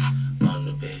 I'm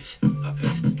the best, I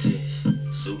pass the test.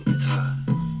 Suit and tie,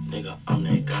 nigga, I'm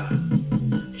that guy.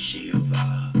 She a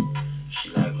vibe, she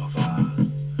like my vibe.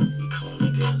 We come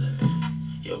together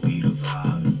and yeah, we the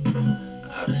vibe.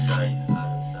 Out of sight,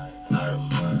 out of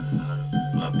mind.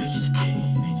 My bitch is thick,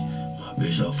 my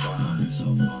bitch so fine.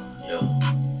 Yo,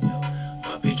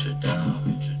 my bitch are down.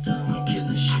 I'm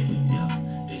killing shit, yeah.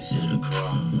 Is it a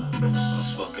crime? I'm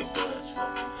smoking blunts,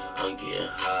 I'm getting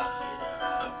high.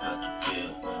 I pop the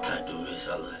pill, I do this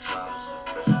all the time.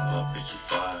 My bitch is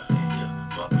fire, yeah.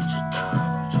 My bitch is down.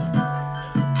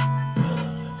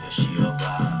 Yeah, she a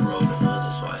vibe. Rolling up the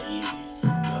Swahili.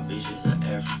 My bitch is an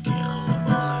African. I'm the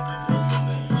bone like a Muslim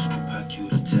man. Screw PQ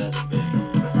the Taliban.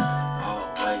 All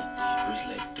white, these bricks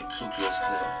like the Ku Klux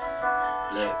Klan.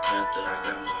 Black Panther, I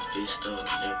got my fist up,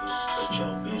 nigga. Put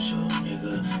your bitch up,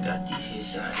 nigga. Got these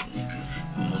hits out, nigga.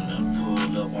 When I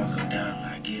pull up, walk 'em down and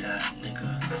I get out, nigga.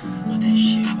 What that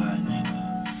shit about, nigga?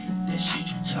 That shit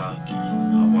you talking.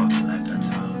 I walk it like I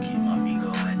talk it. My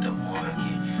Migo at the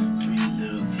market. 3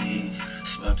 little pigs,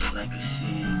 smoked it like a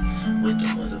cig. With the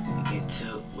motherfucking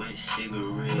tip with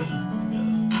cigarette. Yo,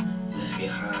 let's get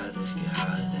high, let's get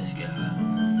high, let's get high.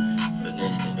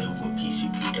 Finesse the nigga with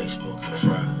PCP, they smoking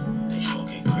fry. They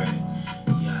smoking crack.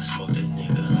 Yeah, I smoke that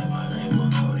nigga like my name was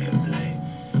Kodak Black.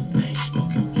 I ain't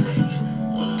smoking blacks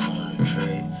when I'm on the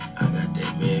track. I got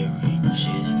that Mary,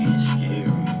 shit's getting scary.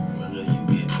 Runner, you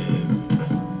get buried.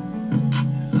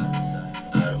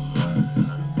 Out of mind,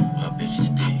 my bitch is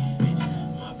thick,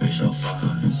 my bitch so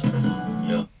fine.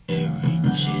 Yo, Mary,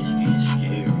 shit's getting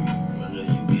scary. Runner,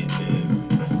 you get buried.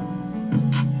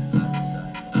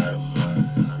 Out of mind,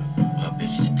 my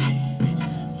bitch is thick,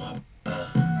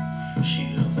 she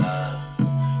a vibe,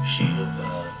 she a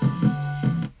vibe.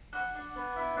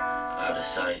 Out of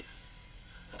sight,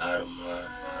 out of mind.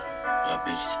 My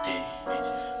bitch is thick,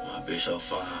 my bitch so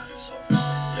fine.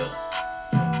 Yo,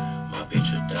 my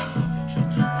bitch are down.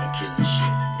 I'm killing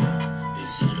shit.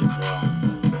 Is it a crime?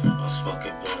 I'm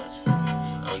smoking blunts.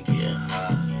 I'm getting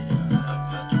high. I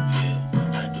pop the pill.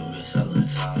 I do this all the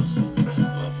time.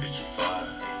 My bitch is fire.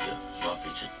 Yeah, my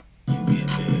bitch is. You get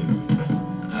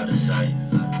buried. Out of sight.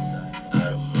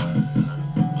 Out of mind.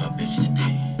 My bitch is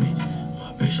thick. My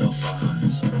bitch so fine.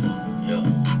 Yo,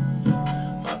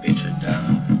 my bitch are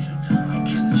down. I'm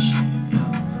killing shit.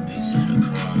 Is it a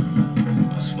crime?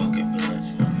 I'm smoking blunts.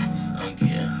 I'm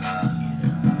getting high.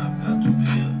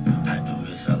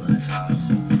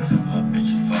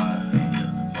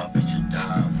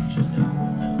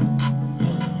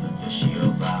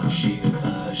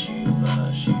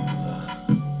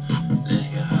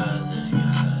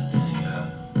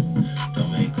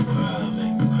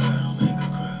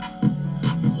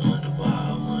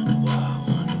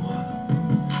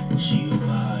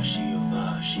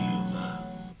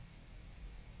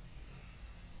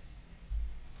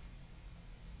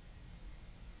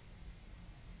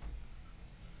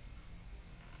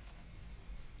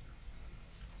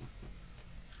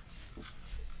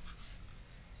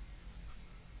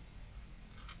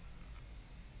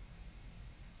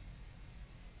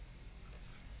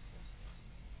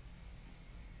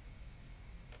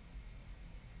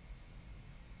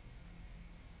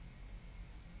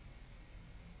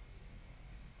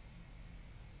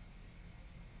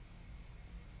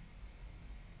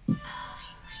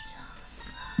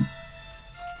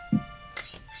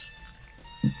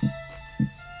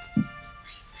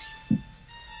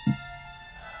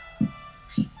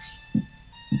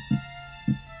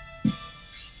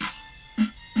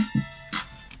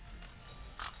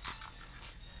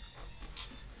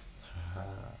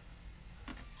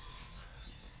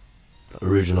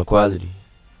 Original quality.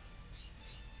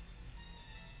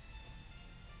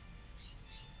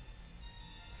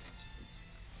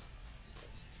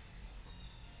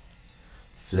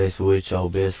 Flexin' with your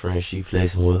best friend, she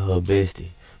flexin' with her bestie.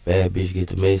 Bad bitch get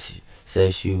the message, say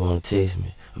she wanna text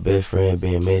me. Her best friend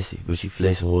being messy, but she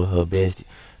flexin' with her bestie.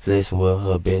 Flexin' with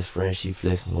her best friend, she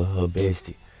flexin' with her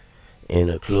bestie. In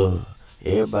the club,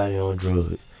 everybody on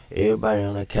drugs. Everybody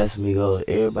on that Casamigo,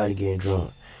 everybody getting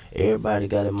drunk. Everybody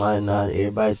got a mind on,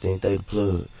 everybody think they the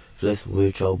plug. Flexin'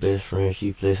 with your best friend,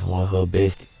 she flexin' with her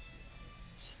bestie.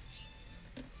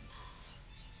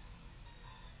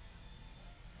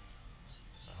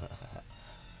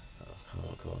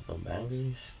 Come on, them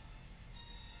bangers.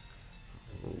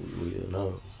 We'll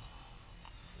know.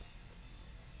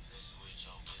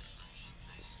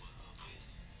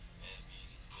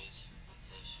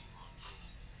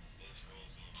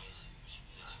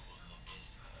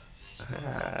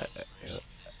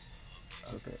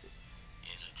 Okay.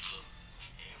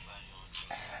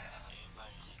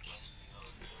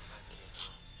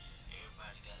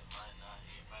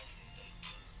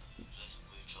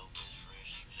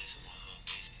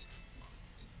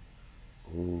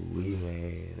 Ooh,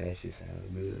 man, that shit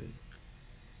sound good.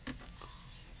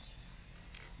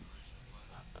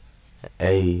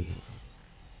 Hey,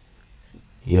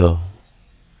 yo,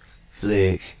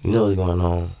 Flex, you know what's going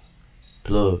on?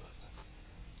 Plug,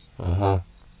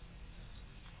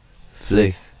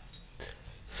 Flex,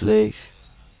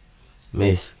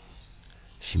 messy,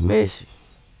 she messy,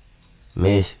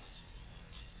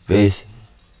 bestie,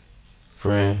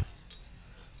 friend,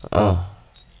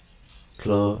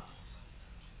 club,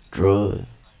 drug,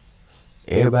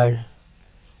 everybody,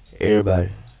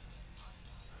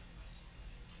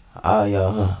 all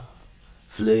y'all,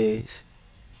 Flex,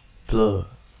 plug.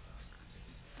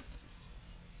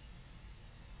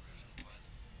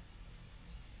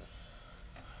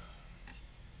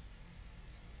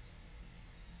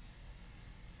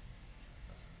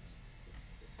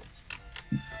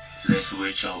 Flexin'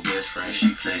 with your best friend,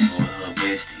 she flexin' with her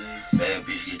bestie. Bad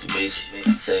bitch get the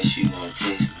message, say she wanna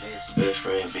text me. Best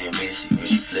friend being messy, but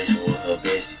she flexin' with her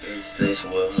bestie.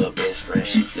 Flexin' with her best friend,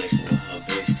 she flexin' with her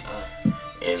bestie.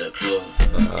 In the club,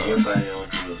 everybody on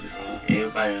drugs.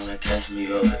 Everybody on that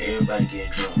Casamigo, everybody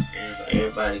getting drunk.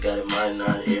 Everybody got a mind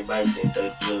on, everybody think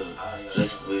they plug.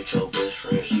 Flexin' with your best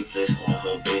friend, she flexin' with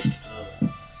her bestie.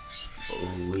 Oh,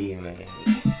 we man.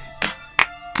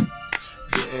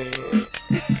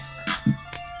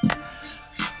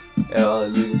 I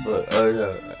was looking for, oh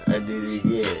no, I did it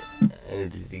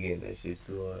again. That shit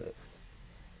too hard.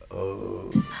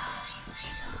 Oh.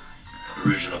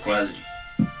 Original quality.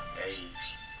 Hey.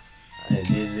 I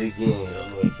did it again.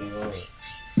 I'm going too hard.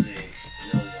 Flex, you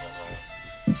know what's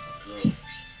going on.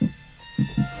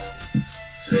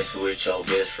 Flexin' with your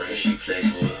best friend, she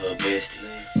flexin' with her bestie.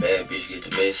 Bad bitch get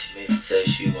the message, say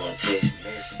she wanna text me.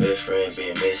 Best friend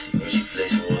being messy, but she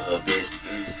flexin' with her bestie.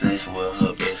 Flexin' with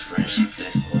her best friend, she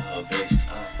flexin' with her bestie.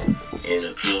 In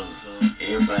the club,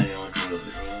 everybody on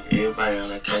drugs. Everybody on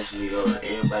that Casamigo,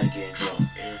 everybody getting drunk.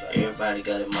 Everybody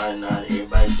got a mind on,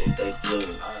 everybody think they plug.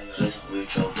 Flexin'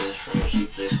 with your best friend, she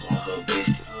flexin' with her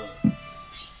bestie.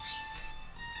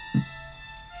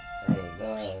 Hey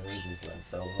God, it's just like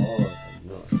so hard, you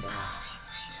know what I'm saying?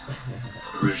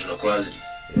 Original quality.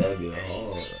 Yeah, that'd be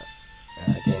hard. I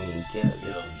can't even count,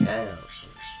 it's a jam.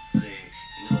 Flex,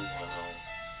 you know what's going on.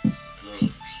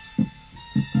 Plug.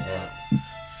 Yeah.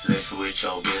 Flexin' with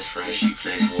your best friend, she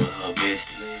flexin' with her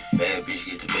bestie. Bad bitch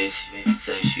get the message,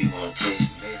 say she wanna text me.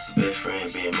 Best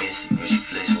friend being messy, but she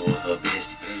flexin' with her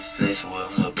bestie. Flexin'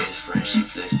 with her best friend, she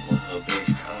flexin' with her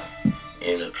bestie.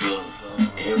 In the club,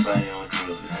 everybody on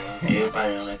drugs.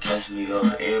 Everybody on that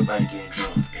Casamigo, everybody getting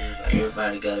drunk.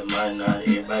 Everybody got a mind on,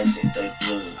 everybody think they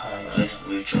plug. Flexin'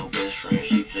 with your best friend,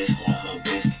 she flexin' with her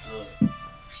bestie.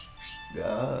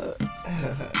 God,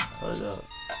 hold up.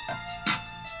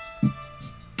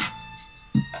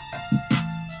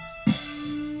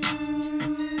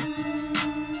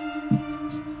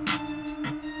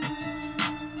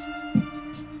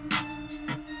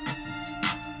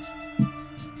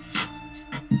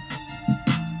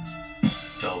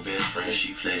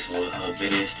 She flexin' with her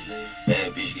bestie.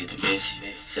 Bad bitch get the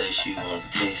message, say she wanna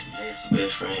text me.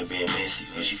 Best friend being messy,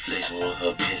 but she flexin' with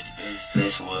her bestie.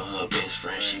 Flexin' with her best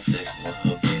friend, she flexin' with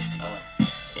her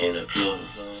bestie. In the club,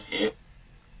 yeah.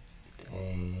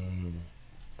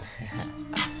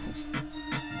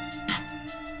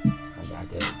 I got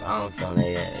that bounce on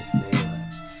their ass, nigga.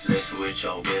 Flexin' with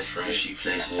your best friend, she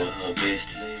flexin' with her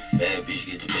bestie. Bad bitch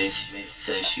get the message,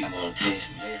 say she wanna text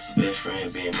me. Best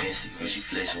friend being messy, but she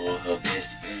flexin' with her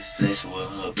bestie. Flexin' with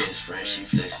her best friend, she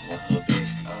flexin' with her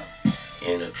bestie.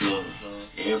 In the club,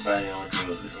 everybody on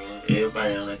drugs.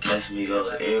 Everybody on that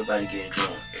Casamigo, everybody getting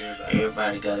drunk.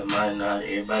 Everybody got a mind on,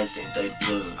 everybody think they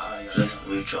plug. Flexing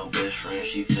with your best friend,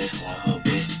 she flexing with her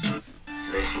bestie.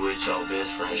 Flexing with your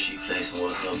best friend, she flexing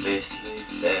with her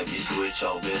bestie. Bad bitch with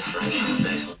your best friend, she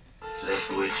flexing.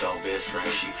 Flexing with your best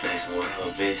friend, she flexing with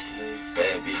her bestie.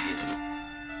 Bad bitch get the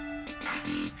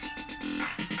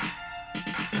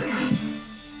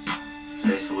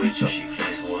flexing with your, she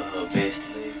flexing with her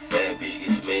bestie. Bad bitch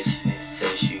get the messy.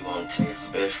 Say she want to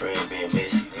best friend being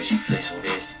messy, but she flexing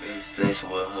with bestie. Flexing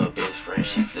with her best friend,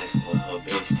 she flexing with her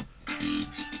bestie.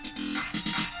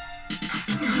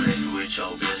 Flexing with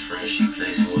your best friend, she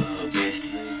flexing with her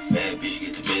bestie. Bad bitch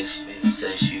get the messy.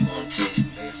 Say she want to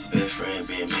best friend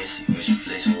being messy, but she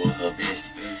flexing with her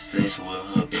bestie. Flexing with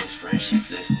her best friend, she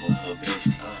flexing with her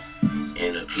bestie.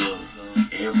 In the club,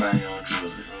 everybody on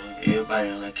drugs. Everybody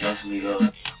on that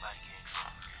Casamigo.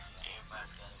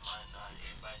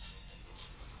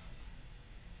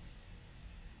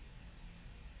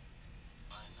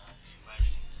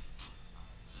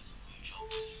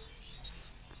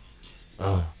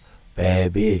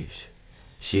 Bad bitch,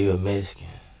 she a Mexican.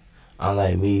 I'm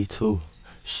like me too.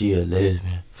 She a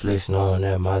lesbian. Flexing on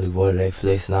that Molly water, they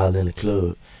flexing all in the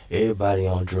club. Everybody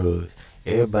on drugs.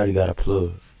 Everybody got a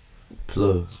plug.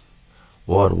 Plug.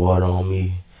 Water on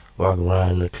me. Walk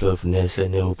around in the club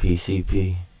finessing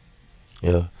PCP.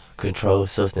 Yeah. Controlled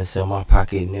substance in my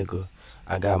pocket, nigga.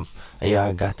 I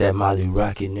got that Molly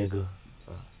rocket, nigga.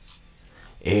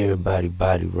 Everybody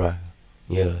body rockin'.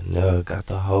 Yeah, nigga, got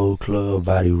the whole club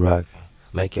body rockin'.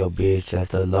 Make your bitch that's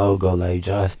the logo like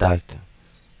John Stockton.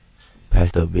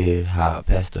 Pass the bitch, hot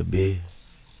past the bitch.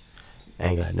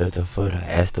 Ain't got nothing for the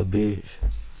ask the bitch.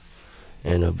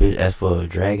 And the bitch ask for a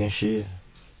dragon shit.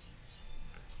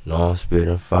 No, I'm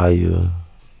spitting fire.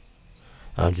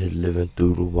 I'm just living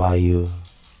through the wire.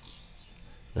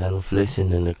 Now I'm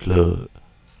flexing in the club.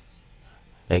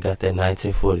 They got that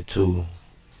 1942.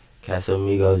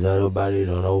 Casamigos out of body,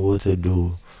 don't know what to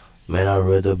do. Man, I'd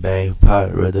rather bang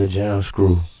pot, rather jam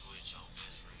screw.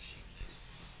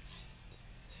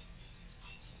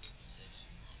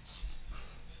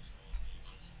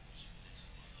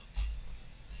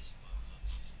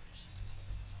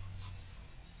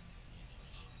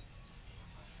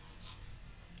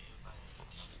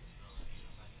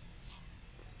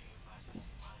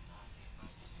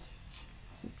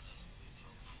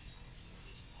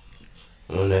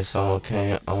 When that song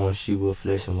came on, she was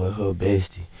flexing with her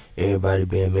bestie. Everybody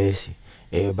being messy,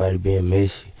 everybody being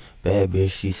messy. Bad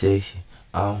bitch, she sexy.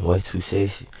 I'm way too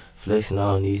sexy. Flexing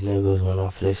on these niggas when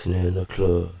I'm flexing in the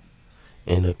club.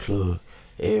 In the club,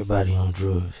 everybody on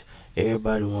drugs.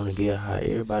 Everybody wanna get high,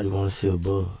 everybody wanna see a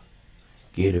bug.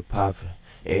 Get it poppin',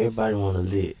 everybody wanna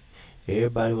lit.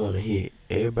 Everybody wanna hit,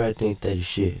 everybody think that is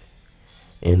shit.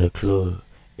 In the club,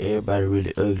 everybody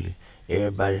really ugly.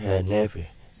 Everybody had nappy.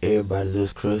 Everybody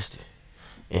looks crusty.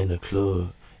 In the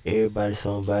club, everybody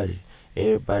somebody.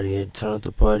 Everybody had turn up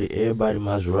the party. Everybody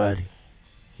Maserati.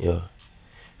 Yeah,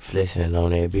 flexing on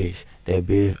that bitch. That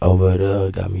bitch over there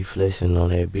got me flexing on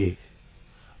that bitch.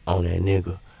 On that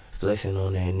nigga. Flexing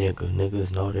on that nigga.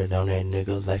 Niggas know that I'm that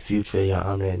nigga. Like Future, yeah,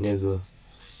 I'm that nigga.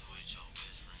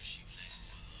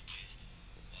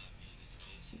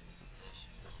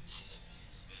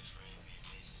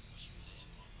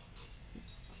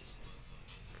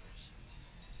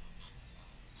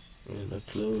 In the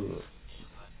club.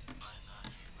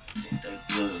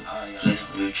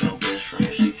 Flexing with your best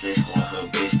friend, she flexing with her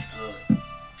bestie.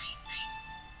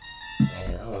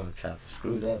 Man, I wanna try to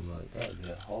screw that mug. That'd be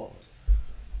hard.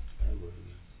 That mug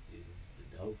is the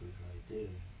dopest right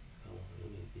there. Come on, let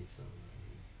me get something right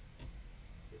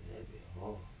here. That'd be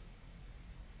hard.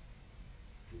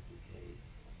 Duplicate.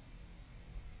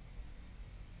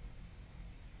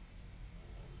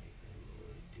 I'm gonna make that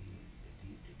mug the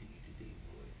deep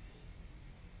voice.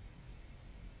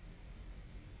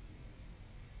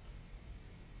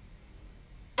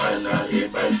 Right now,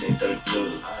 everybody think they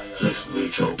good. Flexing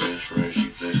with your best friend, she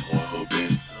flexing with her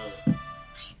bestie.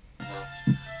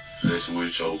 Flexing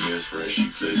with your best friend, she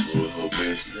flexing with her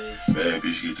bestie. Bad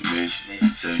bitch get the messy.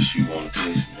 Say she wanna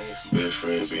test me. Best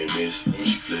friend being messy, but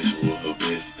she flexing with her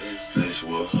bestie.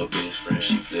 Flexing with her best friend,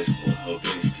 she flexing with her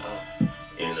bestie.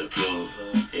 In the club,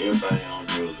 everybody on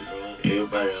drugs.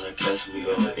 Everybody on the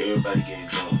Casamigo, everybody getting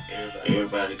drunk.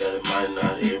 Everybody got a mind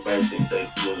on, everybody think they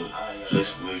plug.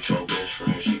 Flexing with your best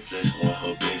friend, she flexing with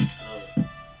her bestie.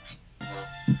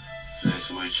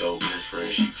 Flexing with your best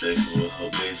friend, she flexing with her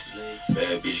bestie.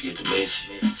 Bad bitch get the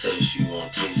messy. Say she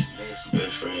want to taste me.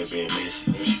 Best friend being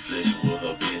messy, but she flexing with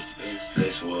her bestie.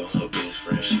 Flexing with her best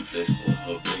friend, she flexing with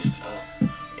her bestie.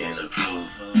 In the club,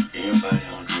 everybody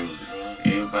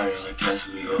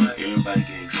everybody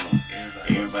getting drunk.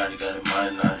 Everybody got a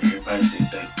mind on it, everybody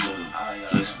think they good.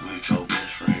 Flexing with your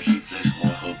best friend, she flexing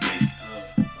with her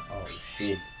bestie. Oh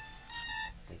shit. I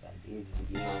think I did it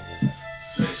again.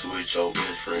 Flexing with your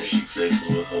best friend, she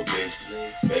flexing with her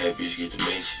bestie. Bad bitch get the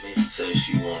message, say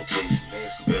she wanna taste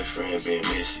it. Best friend been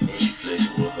messy, she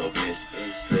flexing with her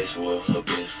bestie. Flexing with her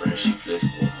best friend, she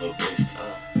flexing with her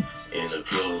bestie. In the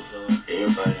club,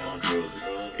 everybody on drugs.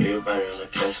 Everybody on the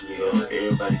Casio,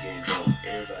 everybody getting drunk.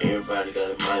 Everybody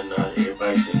got a mind on it,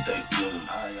 everybody think they good.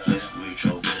 Flexing with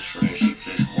your best friend, she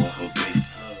flexing with her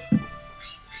bestie.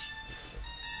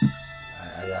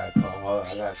 I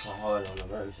gotta come hard on the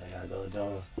verse. I gotta go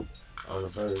down on the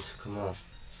verse. Come on.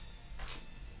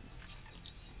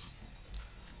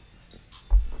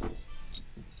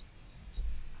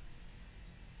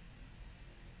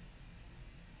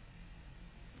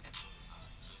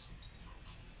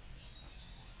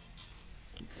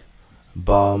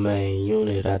 Ball main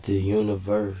unit out the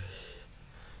universe.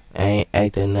 I ain't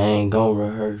acting, I ain't gon'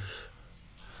 rehearse.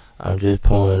 I'm just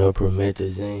pouring up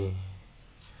promethazine.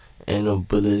 And them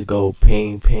bullets go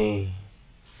ping ping.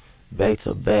 Back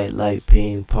to back like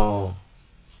ping pong.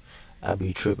 I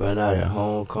be tripping out at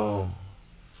Hong Kong.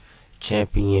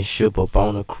 Championship up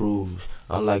on a cruise.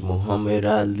 I'm like Muhammad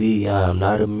Ali, I'm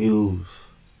not amused.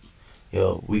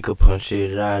 Yo, we could punch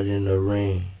it out in the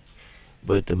ring.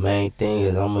 But the main thing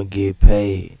is I'ma get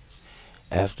paid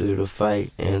after the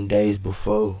fight and days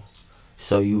before.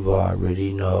 So you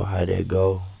already know how that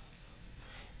go.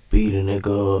 Beat a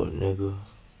nigga up, nigga.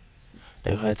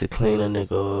 They had to clean a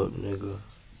nigga up, nigga.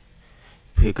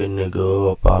 Pick a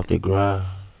nigga up off the ground.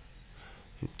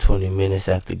 20 minutes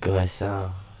after gun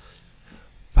sounds.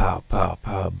 Pow, pow,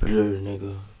 pow, blur,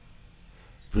 nigga.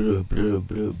 Blur, blur,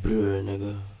 blur, blur,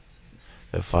 nigga.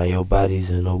 They find your bodies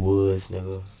in the woods,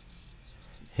 nigga.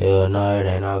 Hell no, it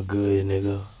ain't all good,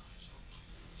 nigga.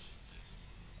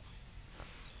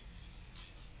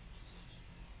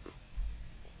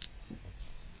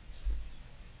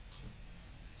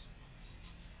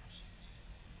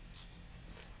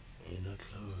 In the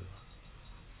club.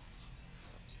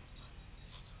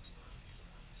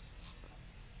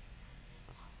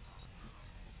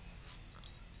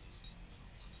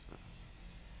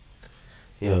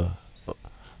 Yeah.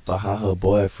 Behind her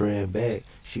boyfriend back,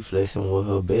 she flexing with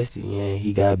her bestie, and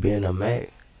he got being a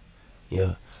Mac.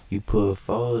 Yeah, you put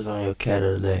foes on your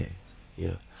Cadillac.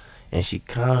 Yeah, and she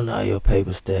counting all your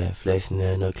paper stack, flexing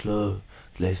in the club,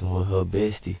 flexing with her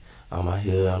bestie. On my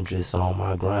hill, I'm just on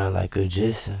my grind like a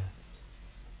Jason.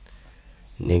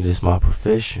 Nigga, this my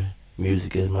profession.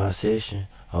 Music is my session.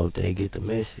 Hope they get the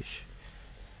message.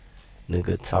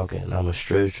 Nigga talking, I'ma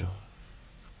stretch 'em.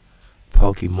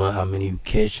 Pokemon, how many you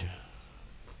catchin'?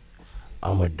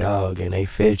 I'm a dog and they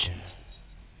fetching.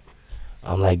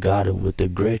 I'm like Goddard with the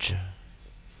Gretchen.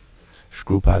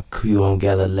 Screw Q on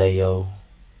Galileo.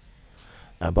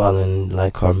 I'm ballin'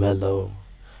 like Carmelo.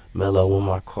 Mellow in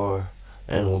my car,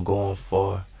 and I'm going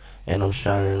far. And I'm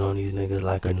shining on these niggas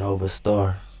like a Nova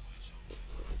Star.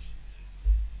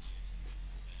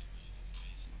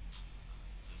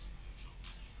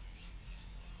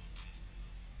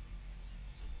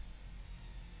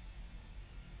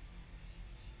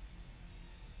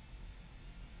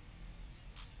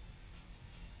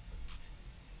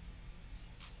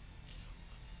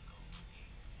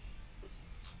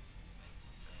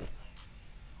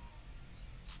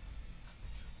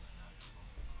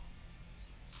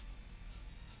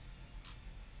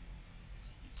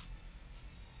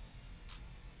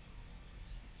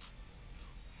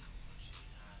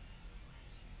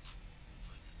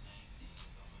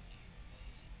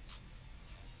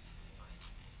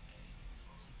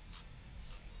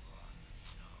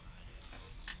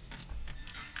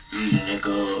 Beat a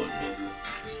nigga up, nigga.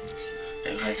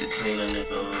 They like to clean a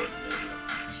nigga up, nigga.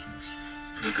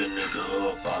 Pick a nigga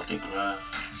up off the ground.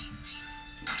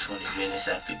 20 minutes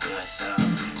after glass out.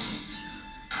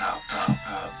 Pow, pow,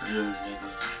 pow, blur, nigga.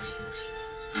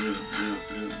 Blur, blur,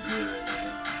 blur, blur,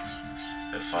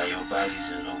 nigga. They find your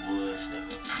bodies in the woods,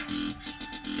 nigga.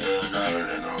 Hell no,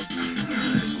 that don't do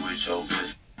this with your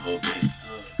bitch, her bitch.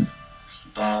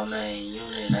 Ball main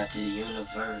unit out the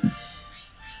universe.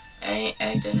 I ain't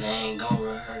acting, I ain't gon'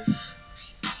 rehearse.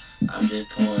 I'm just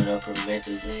pouring up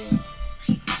promethazine.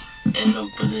 And the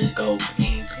bullets go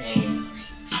ping ping.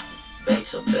 Back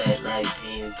to back like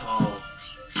ping pong.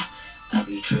 I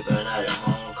be tripping out at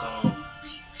Hong Kong.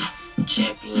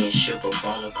 Championship up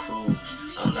on a cruise.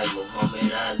 I'm like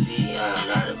Muhammad Ali, I'm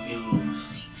not amused.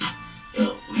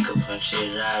 Yo, we could punch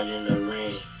it out in the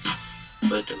ring.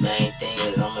 But the main thing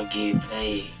is I'ma get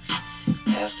paid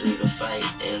after the fight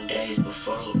and days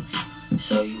before. So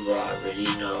So you already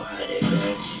know how they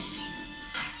go.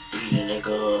 Beat a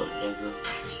nigga up, nigga.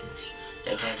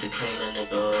 They had to clean a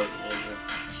nigga up, nigga.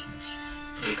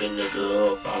 Pick a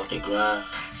nigga up off the ground.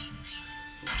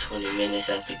 20 minutes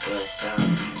after gun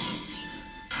sound.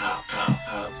 Pop, pop,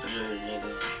 pop, blur,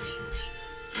 nigga.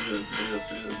 Blur, blur,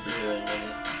 blur, blur,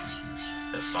 nigga.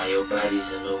 And find your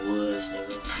bodies in the woods,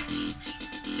 nigga.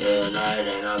 Hell nah, it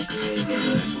ain't all good,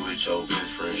 nigga. Flexin' with your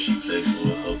best friend, she flexin'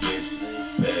 with her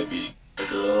bestie. Bad bitch.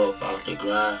 Nigga up off the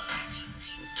ground.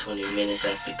 20 minutes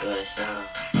after gun sound.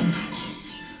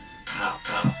 Pop,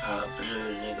 pop, pop,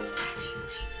 blur, nigga.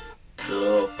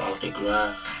 Nigga up off the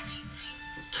ground.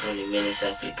 20 minutes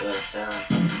after gun sound.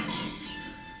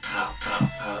 Pop,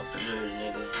 pop, pop, blur,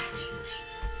 nigga.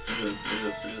 Blur,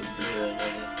 blur, blur, blur,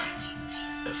 nigga.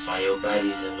 And find your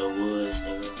bodies in the woods,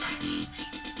 nigga.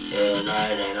 Hell nah,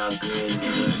 it ain't all good,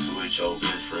 nigga. Flexin' with your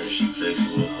best friend, she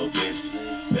flexin' with her bestie.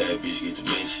 Bad bitch get the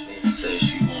message, say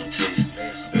she wanna taste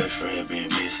it. Best friend being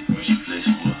messy, but she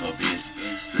flexin' with her bestie.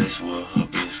 Flexin' with her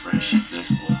best friend, she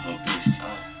flexin' with her bestie.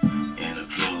 In the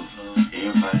club,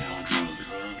 everybody on drugs.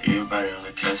 Everybody on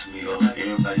the Casamigos,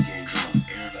 everybody getting drunk.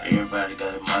 Everybody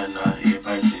got a mind on,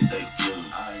 everybody think they good.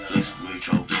 Flexin' with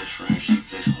your best friend, she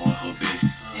flexin' with her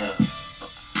bestie. Yeah,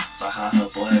 behind her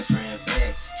boyfriend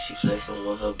back, she flexin'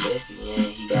 with her bestie, yeah,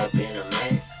 he got been a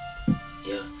Mac.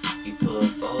 Yeah, you put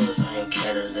photos on your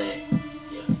Cadillac.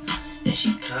 Yeah, and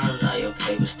she counting all your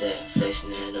paper stack.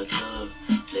 Flexin' in the club,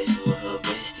 flexin' with her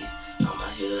bestie. I'm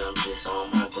out here, I'm just on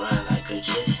my grind like a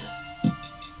Jetson.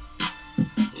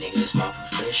 Nigga, it's my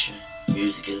profession.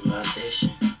 Music is my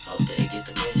session. Hope they get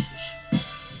the message.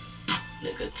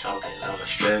 Nigga talking, I'm a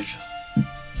stranger.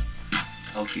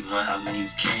 Don't keep mind how many you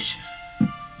catchin'.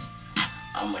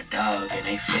 I'm a dog and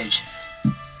they fetchin'.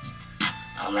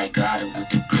 I'm like God with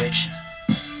the Gretchen.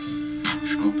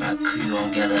 Screw back Q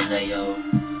on Galileo.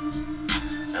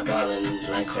 I'm ballin'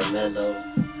 like Carmelo.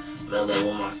 Mellow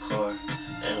in my car,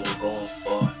 and we're going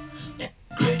far. And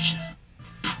Gretchen.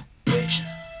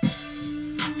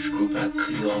 Screw back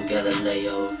Q on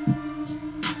Galileo.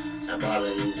 I'm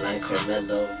ballin' like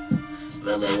Carmelo.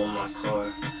 Mellow in my car,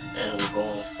 and we're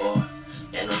going far.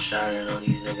 And I'm shining on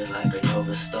these niggas like a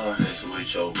Nova Star. Flexin'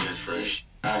 with your best friend, she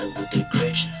Out with the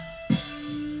Gretchen.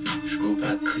 Screw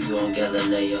back Q on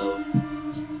Galileo.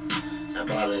 I'm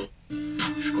ballin'.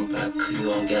 Screw back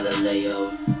Q on Galileo.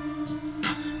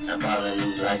 I'm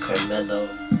ballin' like Carmelo.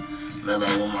 Mellow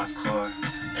in my car,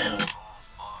 and we're going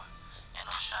far. And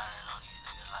I'm shining on these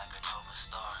niggas like a Nova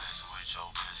Star. flexin' with your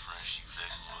best friend, she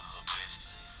flexin' with her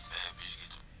bestie. Bad bitch get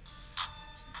the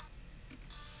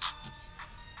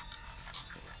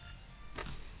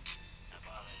I'm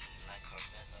ballin' like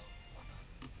Carmelo.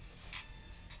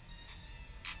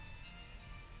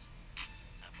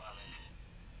 I'm ballin'.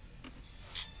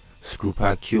 Screw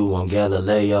Pac Q on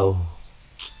Galileo.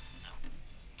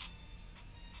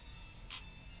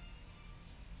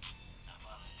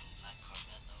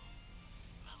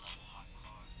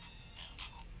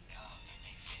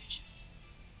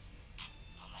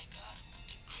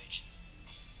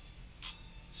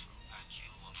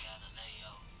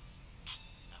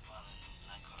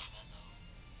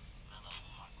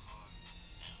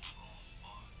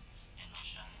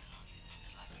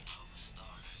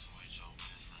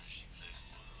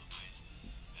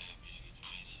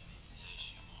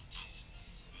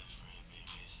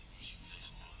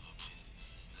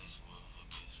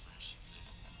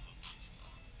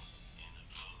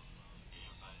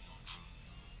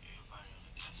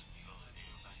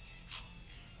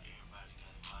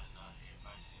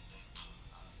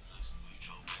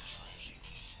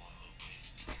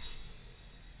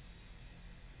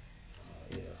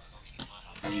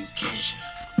 You catchin'.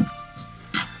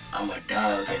 I'm a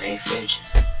dog and they fetchin'.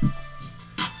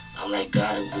 I'm like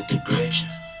God with the Gretchen.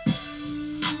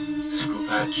 Screw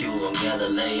Pac Q on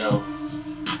Galileo.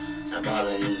 I'm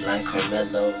ballin' like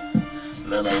Carmelo.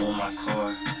 Mellow in my car,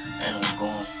 and I'm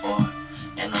going far.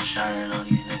 And I'm shining on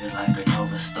these niggas like a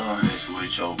Nova Star. Flexin'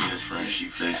 with your best friend, she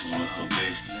flexin' with her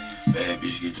bestie. Bad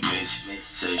bitch get the message,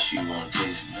 say she wanna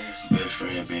taste it. Best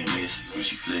friend being messy, but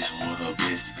she flexin' with her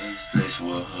bestie. Flexin'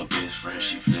 with her best friend,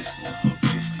 she flexin' with her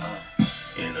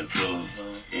bestie. In the club,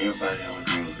 everybody on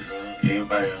drugs.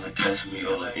 Everybody on the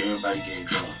Casamigos, everybody getting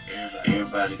drunk.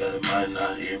 Everybody got a mind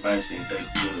on, everybody think they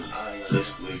good.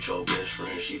 Flexin' with your best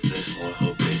friend, she flexin' with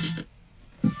her bestie.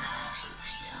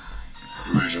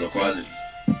 Original quality.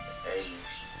 Hey,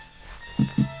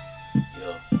 yo,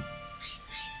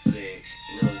 flex,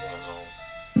 you know we going home.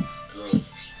 Gloves.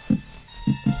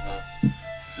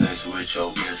 Flexin' with your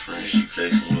best friend, she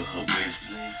flexin' with her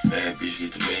bestie. Bad bitch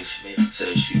get the message,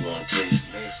 say she wanna taste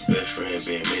it. Best friend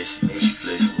being messy, but she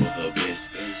flexin' with her bestie.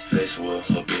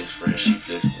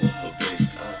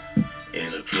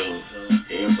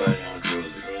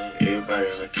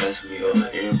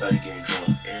 everybody getting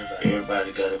drunk.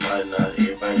 Everybody got it mind out,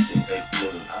 everybody think they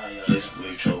plug. Flexing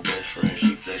with your best friend,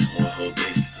 she flexing with her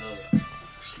bestie.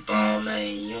 Bomb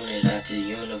main unit at the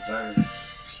universe.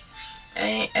 I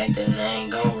ain't acting, I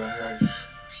ain't gon' rehearse.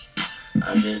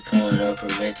 I'm just pulling up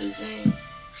promethazine,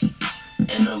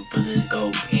 and the bullets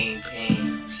go ping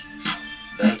ping,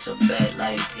 back to back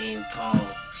like ping pong.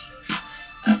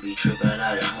 I be tripping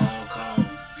out at Hong Kong,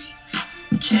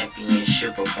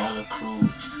 championship up on the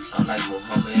cruise. I'm like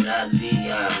Muhammad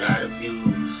Ali, I'm not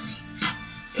amused.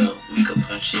 Yo, we could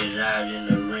punch it out in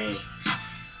the ring,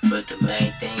 but the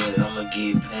main thing is I'ma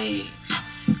get paid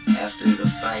after the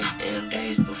fight and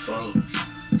days before.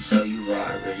 So you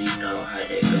already know how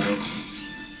they go.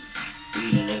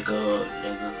 Beat a nigga up,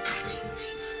 nigga.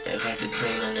 They got to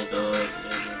clean a nigga up,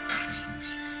 nigga.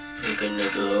 Pick a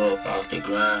nigga up off the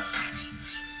ground.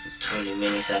 20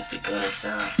 minutes after gun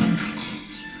sound.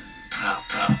 Pop,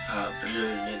 pop, pop,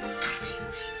 blur, nigga.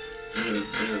 Blur,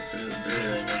 blur, blur,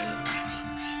 blur, nigga.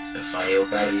 And find your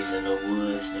bodies in the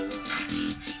woods, nigga.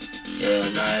 Yeah,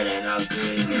 no, it ain't all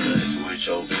good, nigga. Flexing with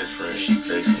your best friend, she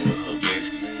flexing with her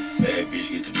bestie. Bad bitch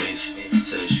get the messy,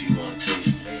 say she wanna taste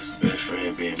me. Best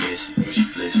friend being messy, but she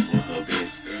flexing with her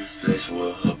bestie. Flexing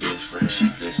with her best friend, she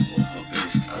flexing with her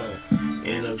bestie.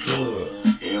 In the club,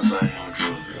 everybody on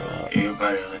drugs.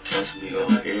 Everybody on the Casamigo,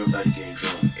 everybody getting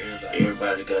drunk.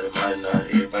 Everybody got a mind on,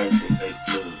 everybody think they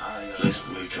plug.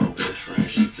 Flexing with your best friend,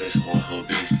 she flexing with her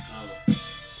bestie.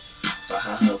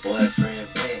 Behind her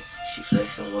boyfriend back, she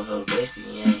flexing with her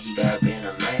bestie, and he got been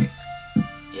a Mac.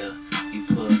 Yeah, you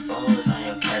put fours on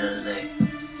your Cadillac.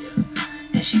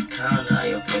 Yeah, and she counting on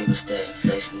your paper stack,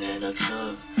 flexing in the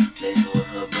club, flexing with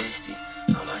her bestie.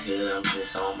 I'm out here, I'm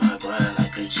just on my grind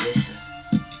like a Jason.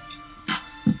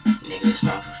 Nigga, it's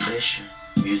my profession.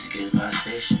 Music is my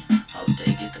session. Hope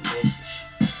they get the message.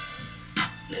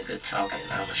 Nigga talking,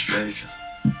 I'm a stranger.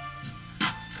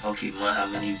 Pokemon, how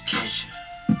many you catching?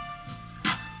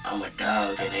 I'm a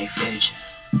dog and they fetching.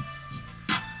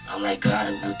 I'm like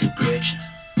Gotti with the Gretchen.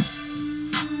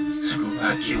 Screw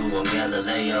IQ on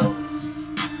Galileo.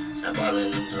 I'm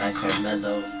ballin' like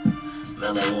Carmelo.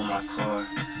 Mellow with my car,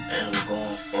 and I'm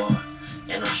going far.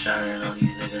 And I'm shining on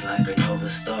these niggas like a Nova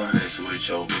Star. Flexing with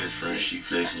your best friend, she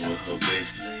flexing with her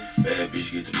bestie. Bad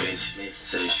bitch get the messy,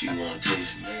 say she wanna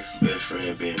taste me. Best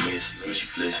friend being messy, but she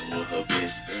flexing with her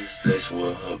bestie. Flexing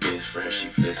with her best friend, she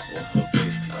flexing with her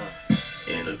bestie.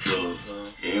 In the club,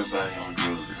 everybody on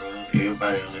drugs.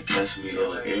 Everybody on the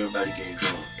Casamigo, everybody getting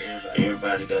drunk.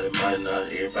 Everybody got a mind on,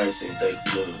 everybody think they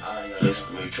plug.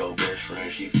 Flexing with your best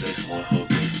friend, she flexing with her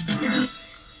bestie.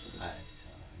 Alright, so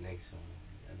next song,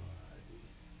 I know how to do it.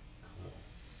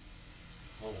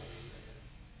 Come on, man.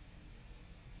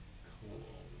 Come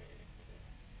on, man.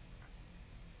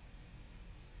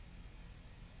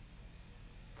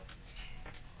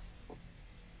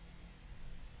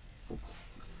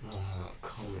 Know how I'm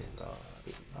coming, dog.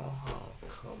 Know how I'm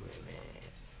coming, man.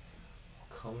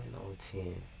 Coming on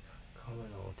 10.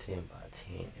 Coming on 10 by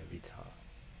 10 every time.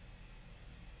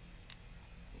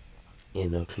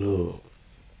 In the club.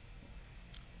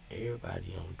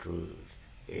 Everybody on drugs.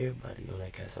 Everybody on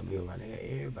that Casamigo, my nigga.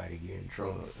 Everybody getting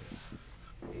drunk.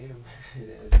 Everybody,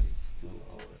 that shit's too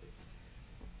hard.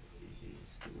 That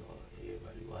shit's too hard.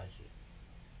 Everybody watching.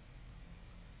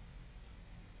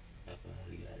 I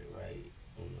finally got it right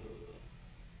on the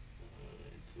 1,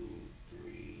 2,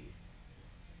 3,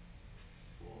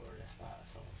 4. That's 5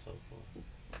 songs so far.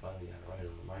 Finally got it right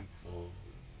on the microphone.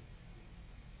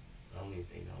 I don't even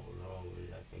think I was wrong with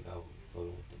it. I think I was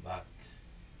fucking with the box.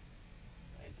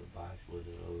 Like the box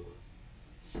wasn't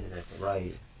sit at the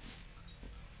right.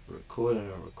 Recording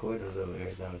a little,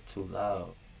 everything was too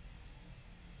loud.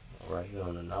 Right here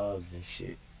on the knobs and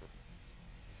shit.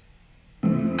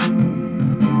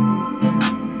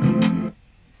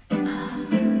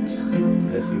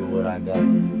 Let's see what I got.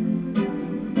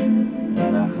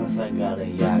 At a house I got a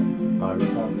yacht. My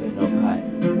wrist off in a pot.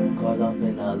 Cars off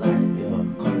in a lot, yeah.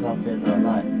 Cars off in a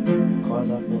lot. Cars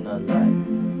off in a lot.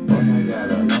 Boy, I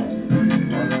got a lot.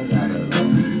 Boy, I got a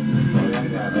lot. Boy, I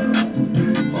got a lot.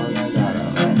 Boy, I got a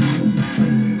lot.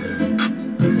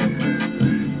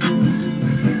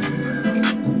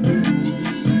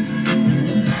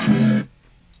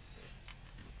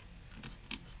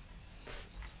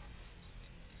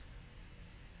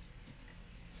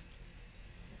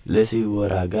 Let's see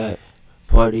what I got.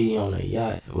 Party on a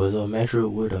yacht. Was a metro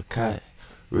with a cot.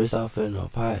 Wrist off in a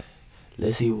pot.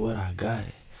 Let's see what I got.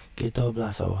 Get the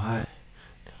block so hot.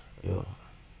 Yo.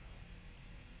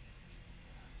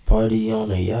 Party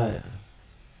on a yacht.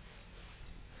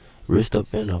 Wrist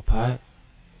up in a pot.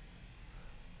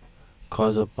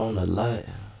 Cars up on the lot.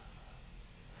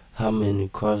 How many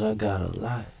cars I got? A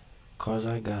lot. Cars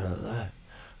I got a lot.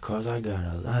 Cars I got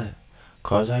a lot.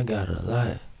 Cars I got a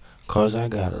lot. Cars I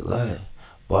got a lot.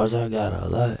 Bars I got a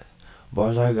lot.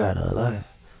 Bars I got a lot.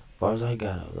 Bars I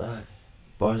got a lot.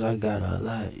 Bars I got a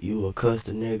lot. You a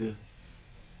custer nigga.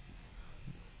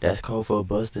 That's code for a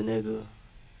buster nigga.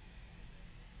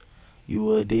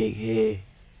 You a dickhead.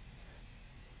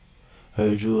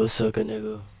 Heard you a sucker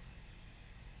nigga.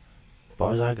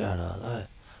 Bars I got a lot.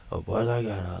 But bars I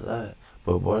got a lot.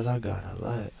 But bars I got a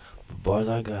lot. But bars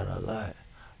I got a lot.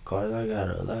 Cars I got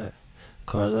a lot.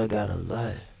 Cars I got a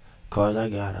lot. Cars I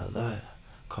got a lot.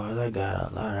 Cars I got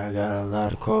a lot. I got a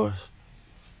lot of cars.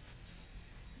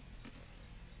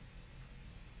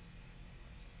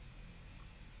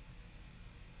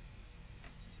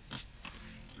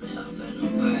 Wrist off in the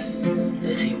pot.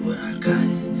 Let's see what I got.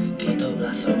 Get the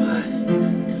block so hot.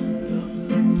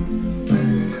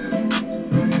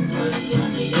 Party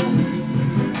on the yacht.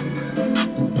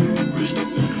 Wrist up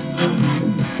in the pot.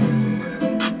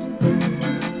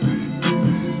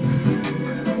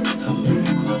 How many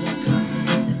cars I got?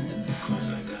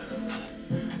 Cars I got a lot.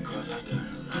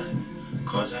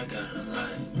 Cars I got a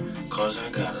lot. Cars I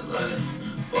got a lot.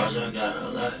 Cars I got a lot. Bars I got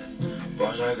a lot.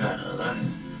 Bars I got a lot.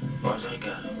 Bars I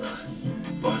got a lot.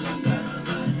 Bars I got a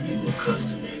lot. You a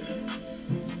custer nigga.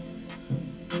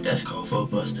 That's code for a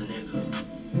buster nigga.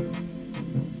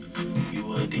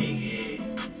 You a dickhead.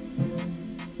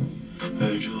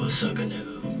 Heard you a sucker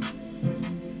nigga.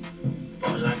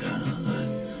 Bars I got a lot.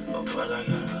 But bars I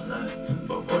got a lot.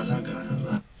 But bars I got a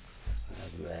lot.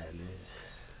 That's bad, man.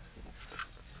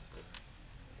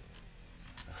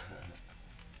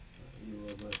 You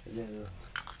a buster nigga.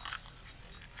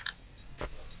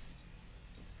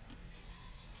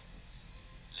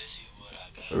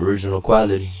 Original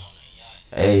quality.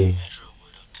 Hey,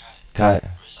 Kite.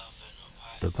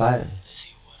 The pot.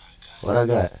 What I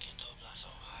got?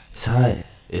 It's hot.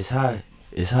 It's hot.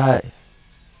 It's hot.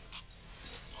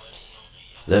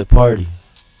 Let's party.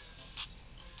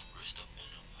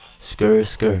 Skirt,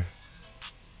 skirt.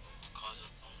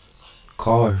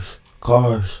 Cars.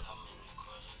 Cars.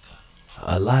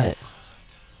 A lot.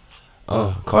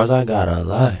 Cars I got a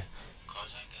lot.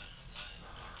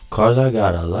 Cars I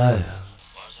got a lot.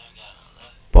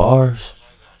 Bars.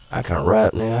 I can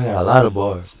rap, nigga. I got a lot of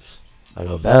bars. Like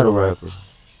a battle rapper.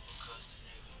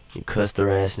 You custer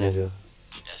ass nigga.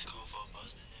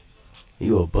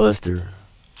 You a buster.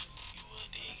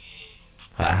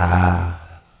 Ha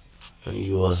ha.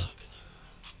 You a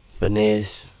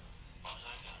finesse.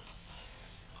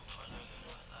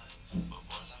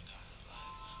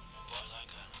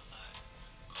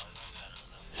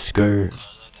 Skirt.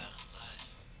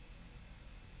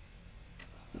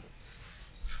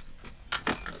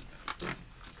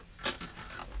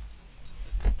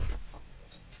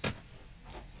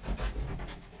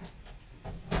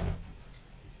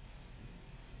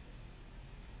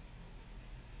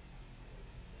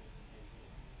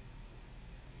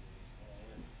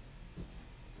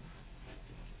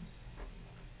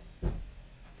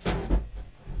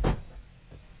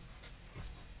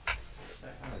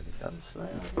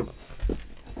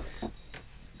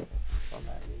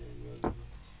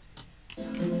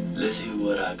 Let's see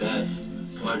what I got.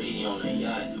 Party on the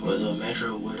yacht. Was a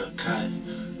metro with a cot.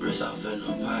 Wrist off in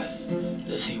the pot.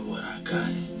 Let's see what I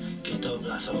got. Get the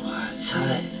block so hot. It's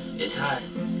hot. It's hot.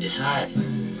 It's hot.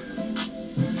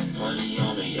 Party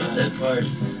on the yacht. Let's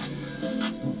party.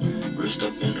 Wrist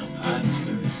up in the pot.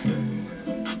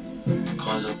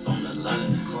 Cars up on the lot.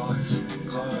 Cars.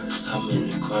 How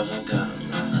many cars I got? A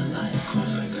lot.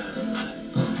 Cars I got a lot.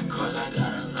 Cars I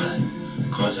got a lot.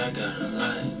 Cars I got a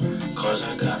lot. Cars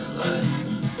I got a lot.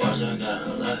 Bars I got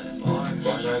a lot.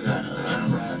 Bars I got a lot.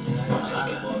 Bars I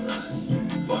got a lot.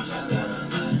 Bars I got a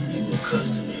lot. You a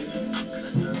custer nigga.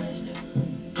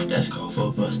 That's code for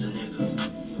a buster nigga.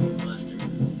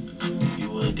 You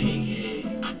a dickhead.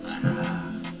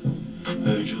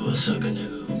 Heard you a sucker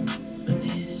nigga.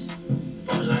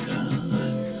 Bars I got a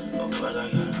lot. But bars I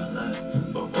got a lot.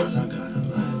 But bars I got a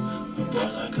lot. But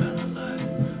bars I got a lot.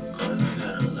 Cars I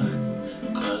got a lot.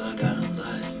 Cars I got a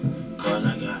lot. Cars I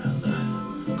got a lot.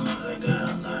 Cars I got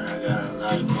a lot. I got a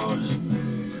lot of cars.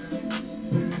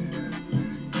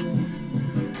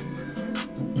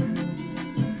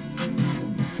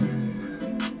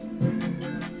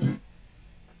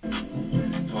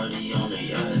 Party on the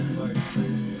yacht.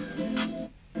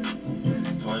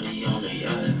 Party on the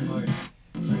yacht.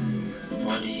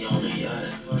 Party on the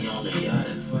yacht. Party on the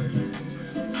yacht.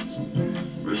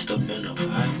 Wrist up in the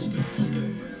pot.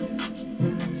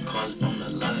 Cars on the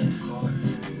lot.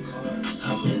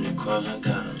 How many cars I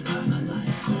got? A lot.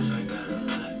 Cars I got a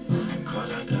lot.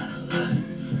 Cars I got a lot.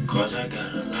 Cars cause I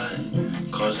got a lot,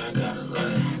 cause I got a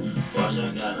lot, boss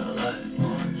I got a lot,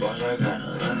 boss I got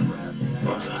a lot,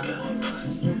 boss I got a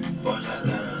lot, boss I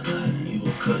got a lot. You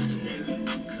a custom nigga,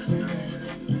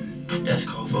 that's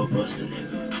code for buster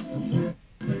nigga.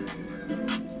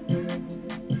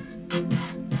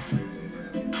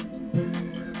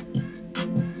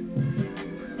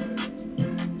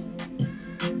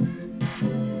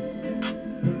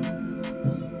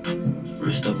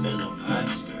 Wrist up in the pipe,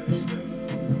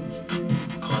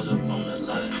 cars up on the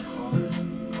light.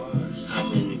 How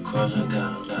many cars I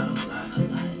got? A lot.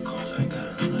 Cars I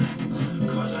got a lot.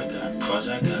 Cars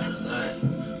I got a lot.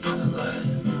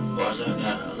 Boss I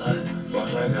got a lot.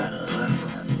 Boss I got a lot.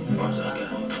 Boss I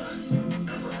got a lot.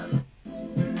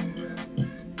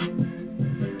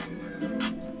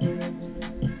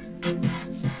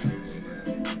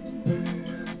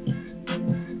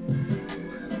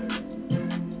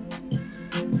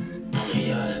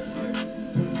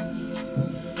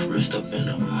 Wrist up in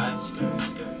the pipe,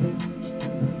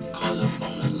 cars up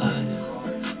on the light.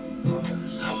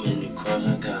 How many cars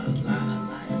I got? A lot.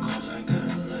 Cars I got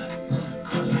a lot.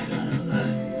 Cars I got a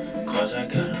lot. Cars I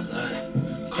got a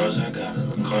lot. Cars I got a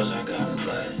lot. Cars I got a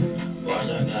lot. Boss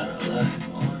I got a lot.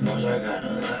 Boss I got a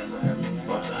lot.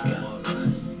 Boss I got a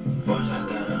lot. Boss I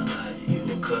got a lot. You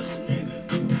a custom nigga.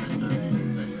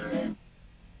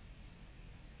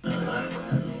 A lot.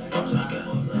 Boss I got a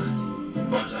lot.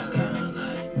 Boss I got a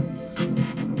lot.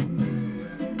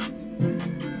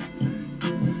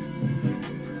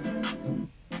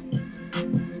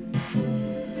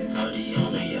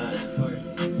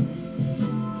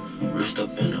 Wrist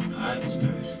up in the pipe,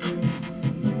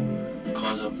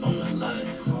 cars up on the light.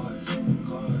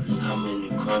 How many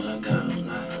cars I got? A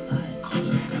lot. Cars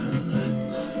I got a lot.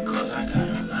 Cars I got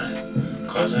a lot.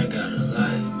 Cars I got a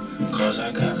lot. Cars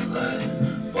I got a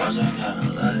lot. Boss I got a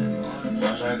lot.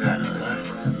 Boss I got a lot.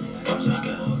 Boss I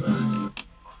got a lot.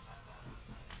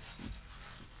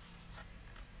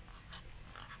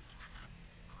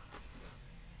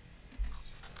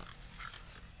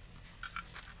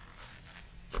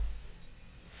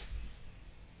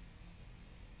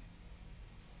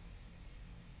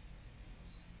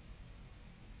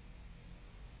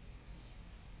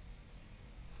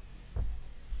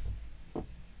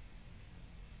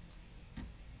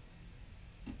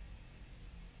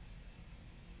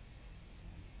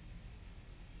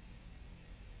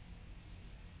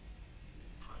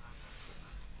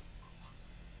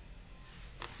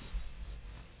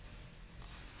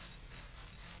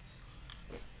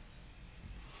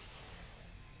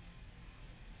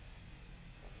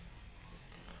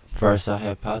 First I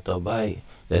had popped a bite,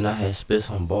 then I had spit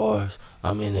some bars.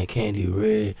 I'm in a candy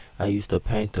red, I used to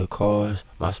paint the cars.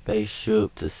 My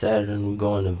spaceship to Saturn, we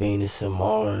going to Venus and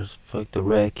Mars. Fuck the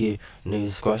racket,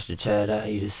 niggas squash the chat, I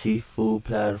eat a seafood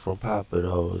platter from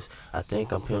Papados. I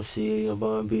think I'm Pimp C and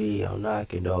Bun B, I'm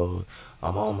knocking those.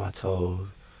 I'm on my toes.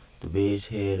 The bitch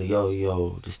head a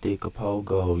yo-yo, the stick a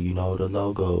pogo, you know the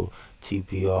logo.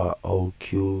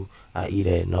 TPROQ, I eat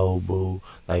at Nobu.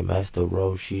 Like Master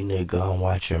Roshi, nigga, I'm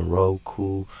watching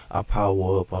Roku. I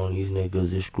power up on these niggas,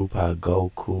 this group I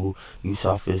Goku. You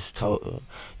soft as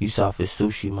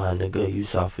sushi, my nigga, you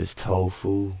soft as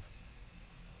tofu.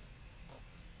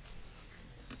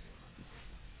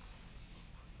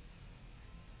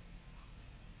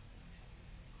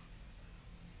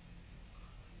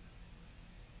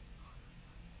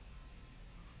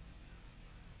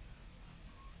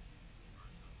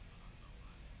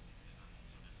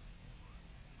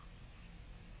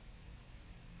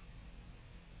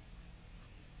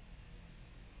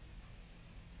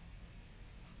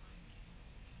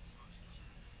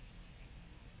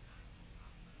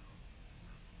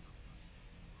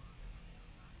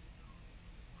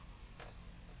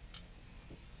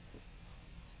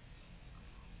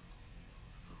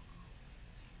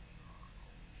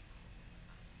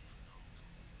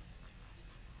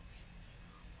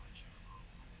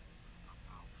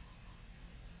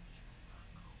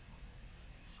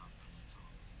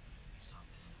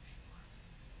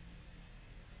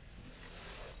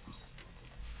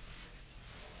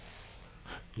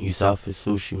 You soft as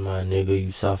sushi, my nigga, you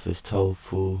soft as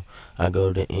tofu. I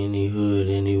go to any hood,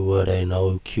 anywhere they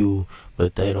know Q,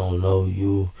 but they don't know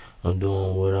you. I'm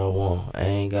doing what I want, I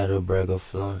ain't gotta brag or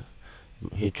flaunt.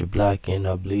 Hit your block and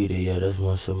I bleed it, yeah, that's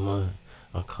once a month.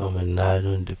 I'm coming out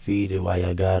undefeated, why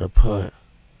y'all gotta punt?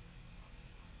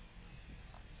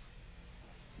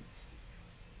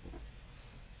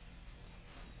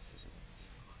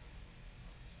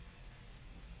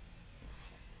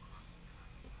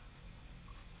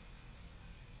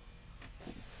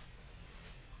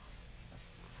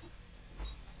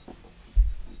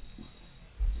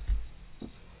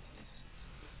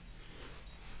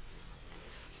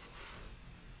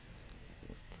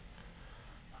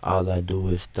 All I do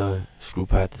is stunt,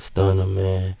 scoop out the stunner,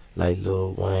 man, like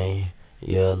Lil Wayne.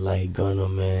 Yeah, like Gunna,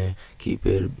 man. Keep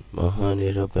it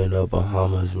 100 up in the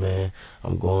Bahamas, man.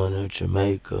 I'm going to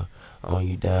Jamaica on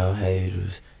you down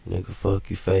haters. Nigga, fuck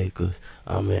you fakers.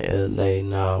 I'm in LA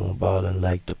now, I'm ballin'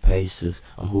 like the Pacers.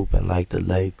 I'm hooping like the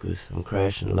Lakers. I'm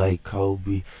crashing like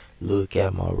Kobe. Look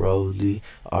at my rollie.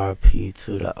 RP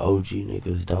to the OG,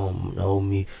 niggas don't know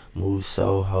me. Move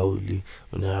so holy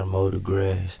when I mow the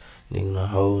grass. Nigga, a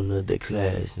whole nother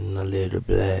class and I let it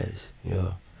blast,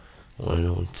 yeah. When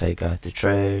I'm take out the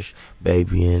trash,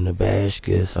 baby in the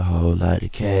basket, it's a whole lot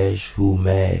of cash. Who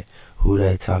mad? Who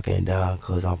they talking down?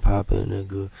 Cause I'm poppin',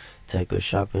 nigga. Take a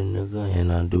shopping, nigga,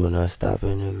 and I'm doing nothing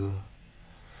stopping, nigga.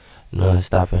 Nothing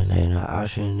stopping, ain't no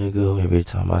option, nigga. Every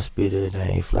time I spit it, they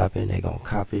ain't flopping, they gon'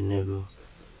 copy, nigga.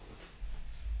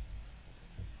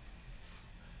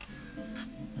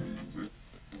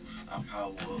 I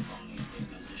power up on these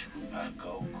niggas, this group I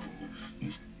go cool.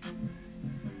 You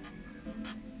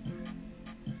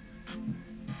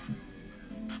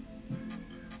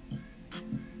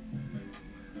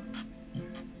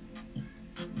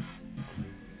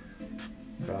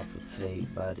Drop a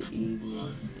tape by the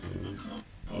evening.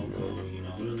 logo, you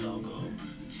know the logo.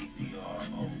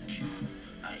 TPROQ.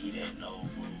 I eat at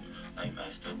Nobu. Like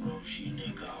Master Roshi,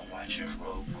 nigga, I'm watching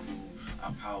Roku.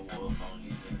 I power up on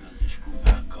these niggas, this group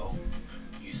I go.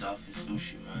 You soft as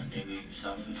sushi, my nigga, you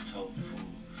soft as tofu.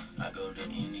 I go to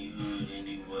any hood,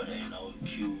 anywhere they know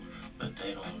Q, but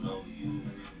they don't know you.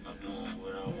 I'm doing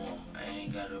what I want, I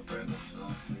ain't got a brag of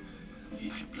fun.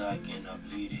 Hit your block and I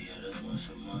bleed it, yeah, that's once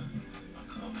a month. I'm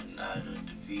coming out of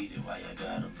defeated, why I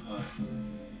got a punt?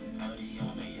 Party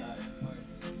on the yacht.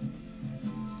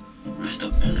 Wrist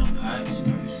up in the pipes,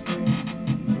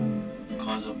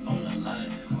 cars up on the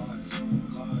light.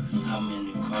 How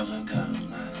many cars I got a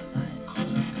lot?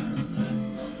 Cars I got a lot.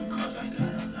 Cars I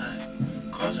got a lot.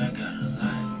 Cars I got a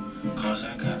lot. Cars I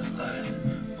got a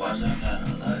lot. Bars I got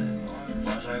a lot.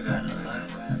 Bars I got a lot.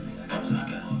 Bars I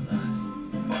got a lot.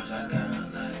 Bars I got a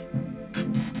lot.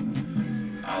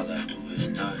 All I do is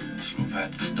stunt. Scoop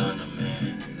out the stunner,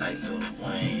 man. Like Lil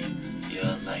Wayne.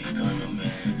 Yeah, like Gunna,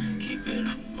 man. Keep it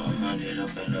 100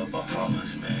 up in the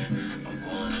Bahamas, man. I'm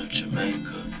going to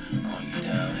Jamaica on you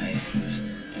down haters.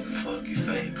 Nigga, fuck you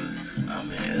fakers.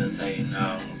 I'm in LA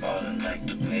now, I'm ballin' like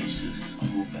the Pacers. I'm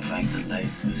hooping like the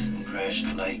Lakers. I'm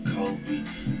crashing like Kobe.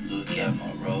 Look at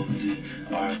my rollie.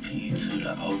 RP to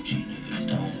the OG, niggas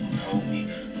don't know me.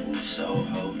 Move so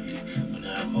holy when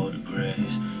I mow the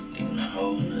grass. Nigga, a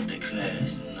whole nother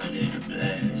class and I let it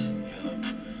blast, yeah.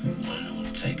 When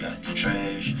I'm take out the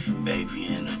trash, baby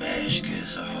in the basket,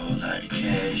 it's a whole lot of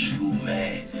cash. Who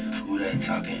mad? Who they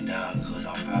talking down? Cause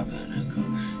I'm poppin',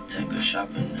 nigga. Take a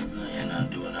shopping, nigga, and I'm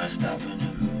doing not stopping,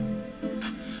 nigga.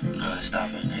 Not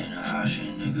stopping, ain't no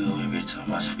option, nigga. Every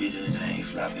time I spit it, they ain't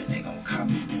flopping, they gon'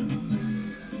 copy, nigga.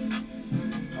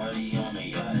 Party on the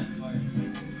yacht.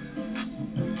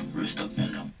 Wrist up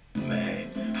in the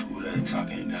bag. Who they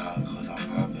talking down? Cause I'm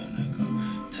poppin',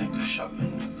 nigga. Take a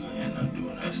shopping, nigga, and I'm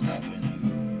doing not stopping,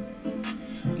 nigga.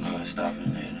 Not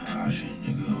stopping, ain't no option,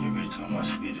 nigga. Every time I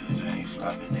spit it, they ain't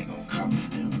flopping, they gon' copy,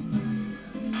 nigga.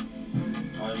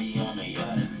 Party on the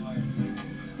yacht.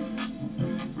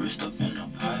 Wrist up in the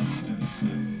pipe.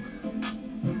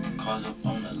 Cars up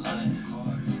on the light.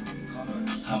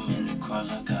 How many cars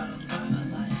I got a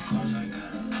lot? Cars I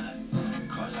got a lot.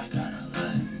 Cars I got a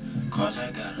lot. Cars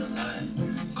I got a lot.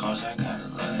 Cars I got a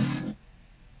lot.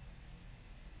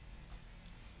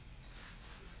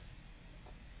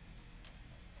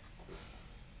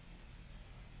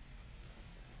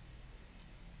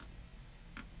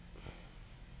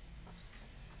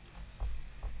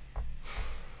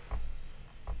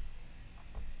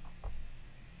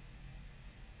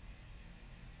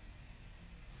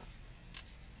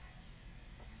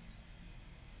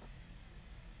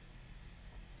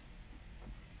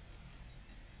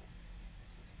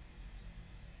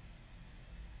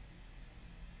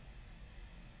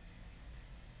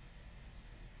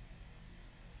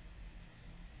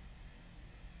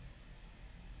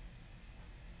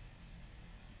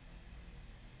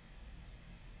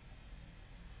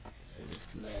 It's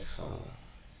the last song.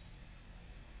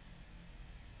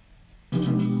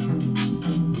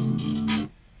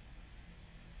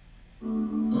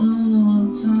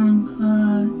 Oh,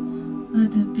 Jean-Claude, let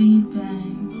the beat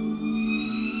bang.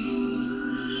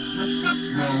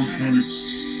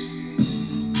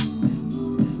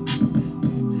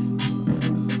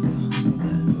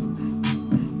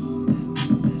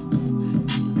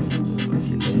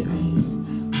 She let me.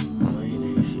 I ain't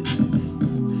there, she let me.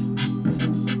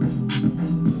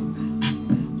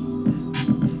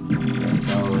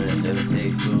 Throw it at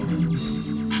 36,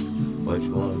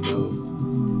 do?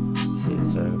 Shit,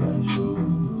 sir, bang screw.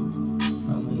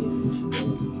 I'ma hit it if she let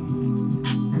me.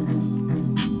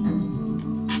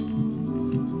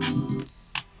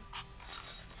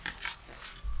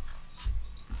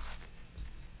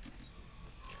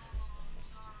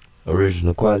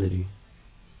 Original quality.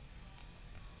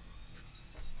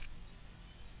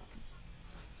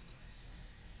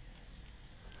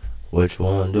 What you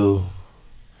wanna do?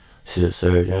 Shit,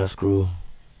 surge and screw.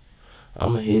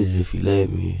 I'ma hit it if you let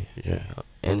me.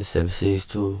 In the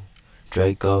 762.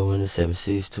 Draco in the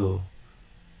 762.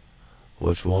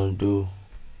 What you wanna do?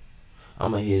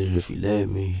 I'ma hit it if you let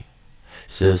me.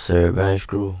 Shit, surge, bang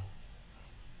screw.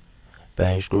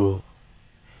 Bang screw.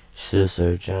 Shit,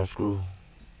 surge and screw.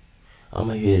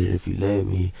 I'ma hit it if you let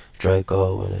me.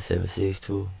 Draco in the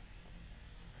 762.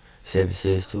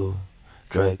 762.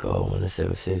 Draco in the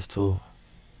 762.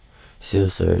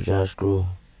 Shit, surge and screw.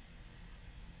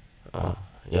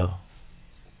 Yo.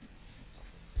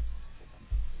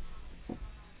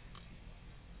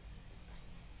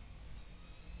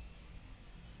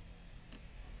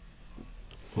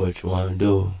 What you wanna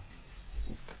do?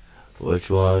 What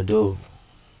you wanna do?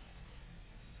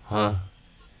 Huh?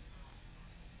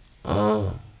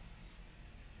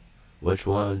 What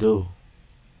you wanna do?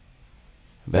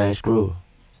 Bang screw.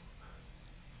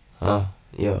 Huh?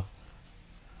 Yeah.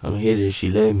 I'ma hit it if she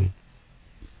let me.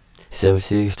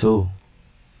 762.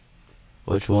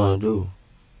 What you wanna do?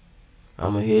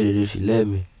 I'ma hit it if she let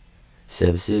me.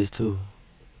 762.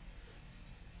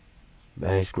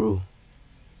 Bang screw.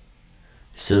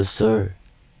 Still sir.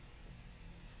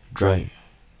 Drink.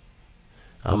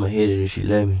 I'ma hit it if she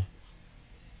let me.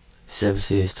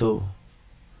 762.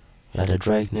 Got a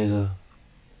Drake nigga.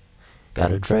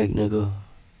 Got a Drake nigga.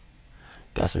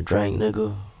 Got some drink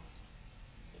nigga.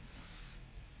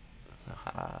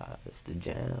 It's the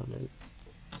jam, nigga.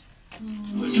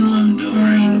 What you wanna do?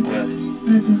 Original quality.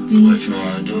 What you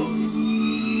wanna do?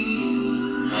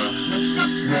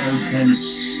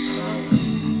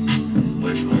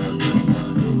 What you wanna do?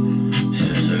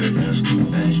 Shit, surge and screw,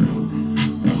 bang screw.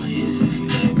 I'ma hit it if you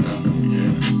let me.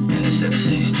 In the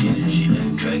 716, she let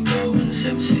me Draco in the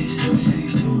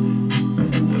 762.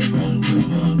 What you wanna do?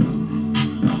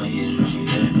 I'ma hit it if you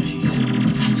let me.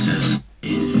 Just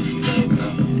hit it if you let me.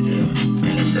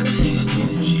 In the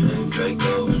 716, she let me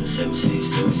Draco in the 762.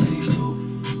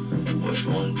 What you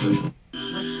wanna do?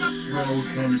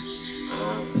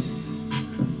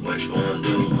 What you wanna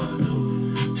do?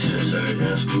 Shit, surge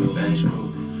and screw, bang screw.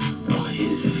 I'ma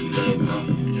hit it if you let me.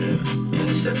 In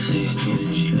the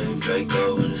 716, she let me Draco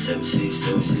in the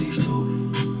 762.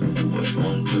 What you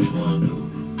wanna do?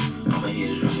 I'ma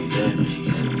hit it if you let me.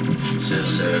 Shit,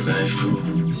 surge, bang screw.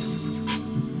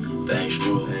 Bang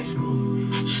screw.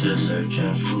 Shit, surge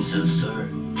and screw, still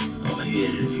surge. I'ma hit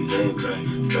it if you let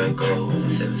me. Draco in the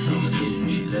 716,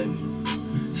 she let me.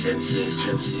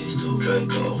 762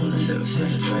 Draco in the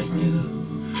 76 drink, nigga.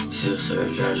 Still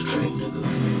surge, just drink, nigga.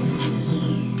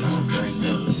 Got some drink,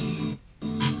 nigga.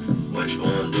 What you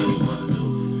wanna do?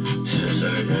 Still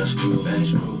surge, and screw, bang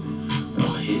screw.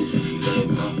 I'ma hit it if you let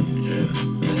me.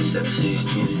 In the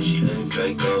 716, she let me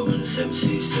Draco in the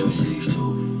 762.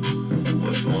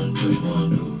 What you wanna do?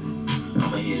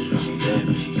 I'ma hit it if you let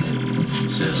me.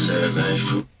 Still surge, bang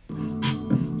screw.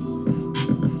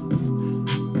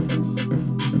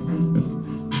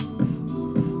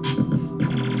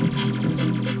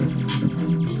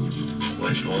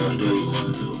 What you wanna do?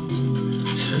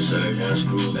 Shit, surge and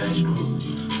screw, bang screw.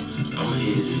 I'ma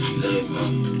hit it if you let me.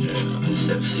 In the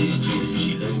 716,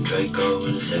 she let me Draco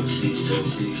in the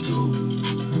 762.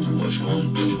 What you wanna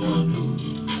do?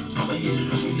 I'ma hit it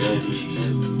if you let me.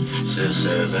 Shit,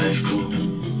 surge, bang screw.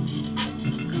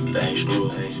 Bang screw.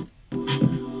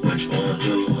 What you wanna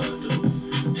do?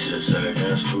 Shit, surge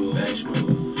and screw, bang screw.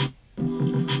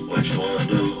 What you wanna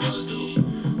do?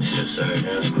 Shit, surge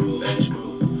and screw, bang screw.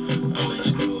 I'ma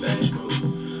screw, bang screw.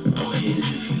 I'ma hit it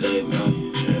if you let me.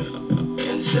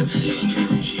 In the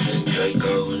 716, she let me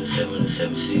Draco in the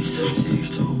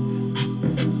 762.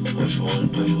 What you wanna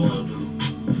do?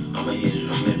 I'ma hit it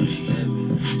if you let me.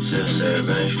 Still serve,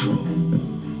 bang screw.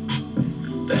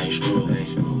 Bang screw.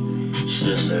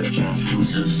 Still serve, jump screw,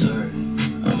 still serve.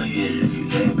 I'ma hit it if you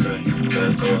let me.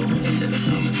 Draco in the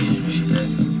 716, she let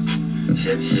me.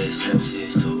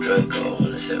 762 Draco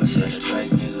in the 76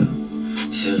 drink, nigga.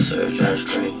 Still serve, just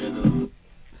drink, nigga.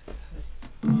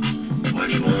 What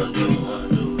you wanna do?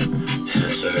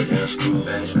 Still serve, just screw,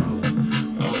 bang screw.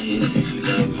 I'ma hit it if you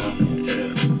let me.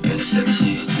 In the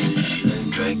 716, she let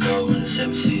me Draco in the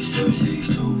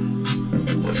 762.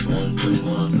 What you wanna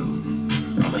do?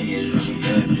 I'ma hit it if you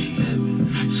let me.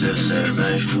 Still serve,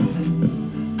 bang screw.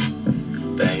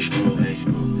 Bang screw.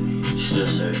 Still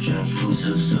search, I'm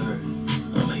still search.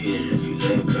 I'ma hit it if you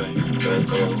let me.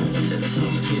 Draco when the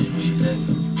 76 hit it if you let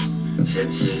me.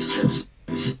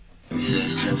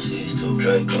 762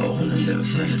 Draco when the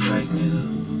 76 Drake,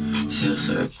 nigga. Still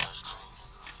search.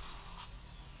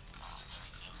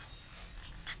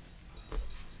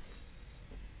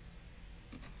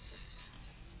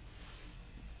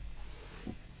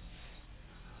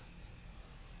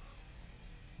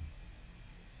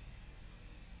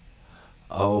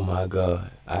 Oh my god,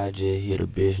 I just hit a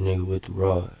bitch nigga with the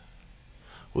rod.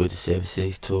 With the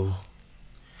 762.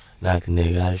 Knock the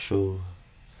nigga out of shoes.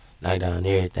 Knock down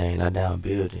everything, knock down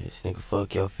buildings. Nigga,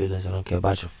 fuck your feelings, I don't care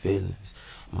about your feelings.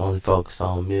 I'm only focused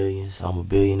on millions. I'm a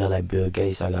billionaire like Bill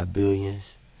Gates, I got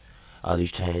billions. All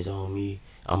these chains on me.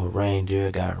 I'm a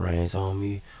reindeer, got reins on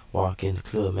me. Walk in the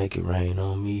club, make it rain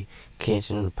on me.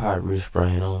 Catching in the pot, wrist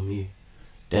sprain on me.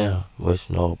 Damn, what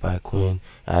you know about Quinn?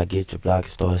 I get your block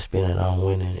and start spinning, I'm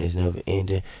winning. It's never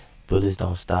ending. Bullets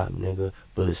don't stop, nigga.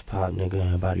 Bullets pop, nigga,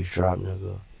 and bodies drop,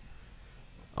 nigga.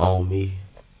 On me.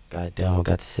 Goddamn, I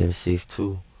got the 762.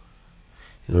 You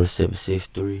know the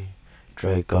 763.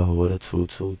 Draco with a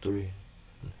 223.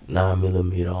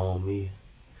 9mm on me.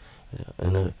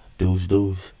 And the deuce.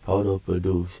 Pulled up a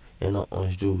deuce. And the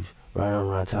orange juice. Right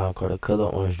around town, called the color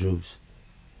orange juice.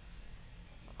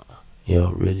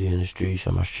 Yo, really in the streets,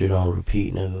 and my shit on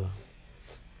repeat, nigga.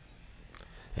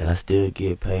 And I still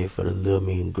get paid for the little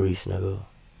meat and grease, nigga.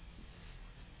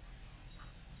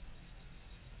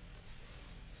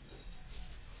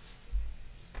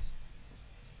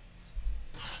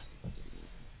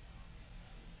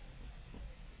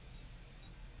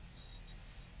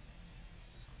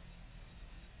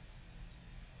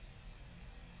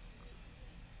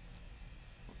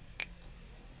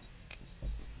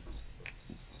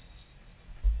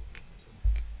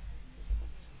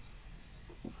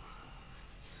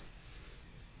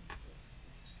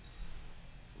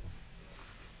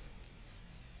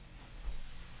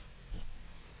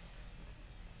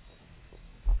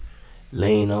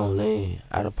 Lean on lean,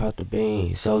 I done popped the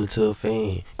bean, sold it to a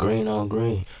fiend, green on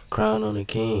green, crown on the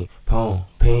king, pong,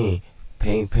 ping,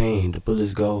 ping, the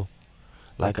bullets go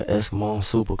like a Eskimo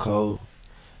super cold.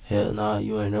 Hell nah,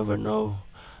 you ain't never know.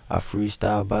 I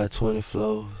freestyle by 20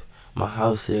 flows, my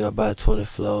house here got about 20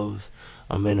 flows.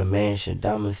 I'm in a mansion,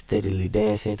 diamonds steadily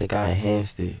dancing, think I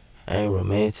enhanced it. I ain't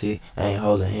romantic, I ain't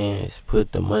holding hands,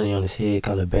 put the money on his head,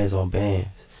 call it bands on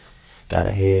bands. Got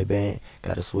a headband,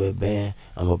 got a sweatband.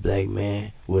 I'm a black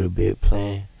man with a big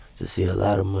plan to see a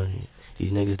lot of money.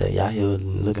 These niggas that y'all here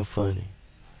looking funny,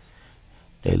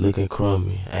 they looking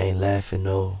crummy. I ain't laughing,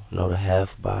 no, know the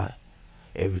half about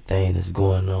everything that's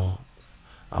going on.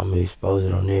 I'ma expose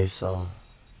it on every song.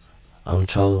 I'm the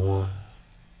chosen one.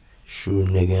 Shoot a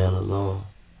nigga in the lung.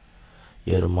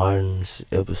 Yeah, the Martin's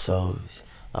episodes.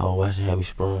 I was watching Hammy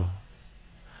Sprung.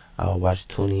 I was watching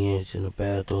 20 inch in the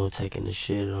bathroom taking the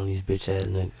shit on these bitch ass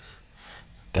niggas.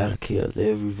 Gotta kill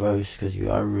every verse, cause you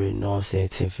already know I'm saying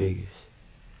 10 figures.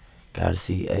 Gotta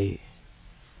see 8.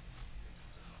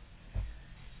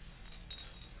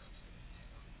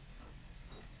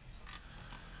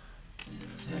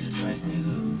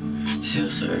 Still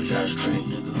search, I straight,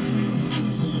 nigga.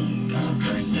 Got some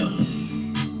drink, yo.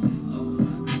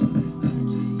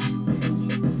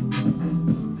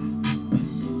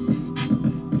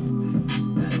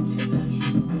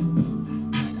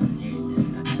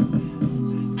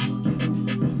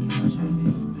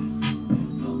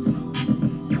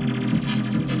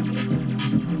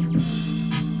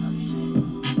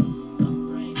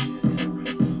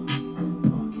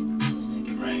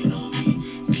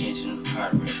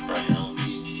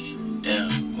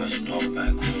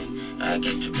 I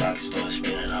get your block and start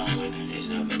spinning, I'm winning, it's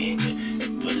never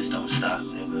ending. Bullets don't stop,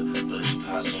 nigga. Bullets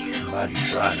pop, nigga. Everybody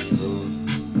try,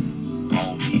 nigga.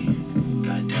 On me.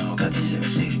 Goddamn, got the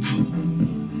 762.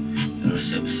 You know the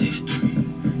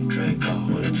 763. Draco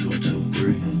with a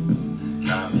 223.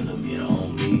 9mm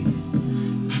on me.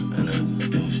 And the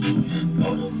deuce.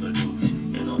 Hold up a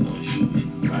deuce. And no orange juice.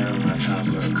 Right on my top,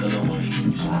 girl, color orange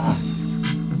juice.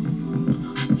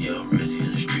 Yo, really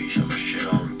in the streets, I'm a shit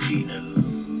on repeat, nigga.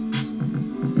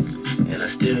 And I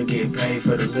still get paid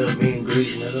for the little meat and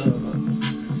grease, nigga.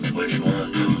 What you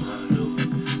wanna do?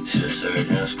 Still search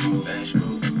and screw.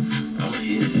 I'ma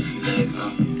hit it if you let me.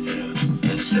 Yeah.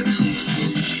 And the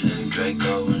 716, she let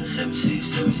Draco and the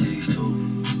 762.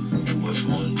 What you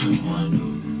wanna do?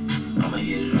 I'ma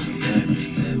hit it if you let me.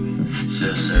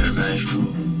 Still search and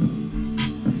screw.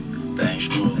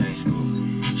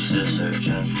 Still search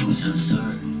and screw.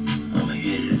 I'ma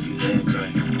hit it if you let me.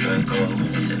 Draco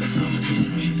and the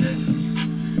 716, she let me.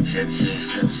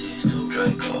 762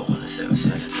 Draco when the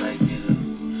 76 Drake,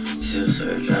 nigga. Still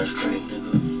serve down the street,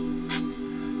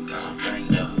 nigga. Got some drink,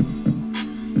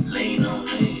 nigga. Lean on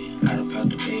lean, I done popped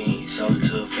the bean. Sold it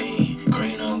to a fiend.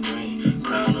 Green on green,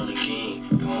 crown on the king.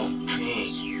 Pump,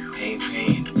 ping, ping,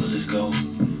 ping. The bullets go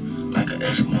like an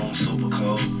Eskimo, super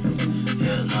cold.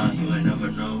 Hell nah, you ain't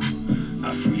never know.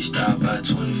 I freestyle by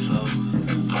 20 flows.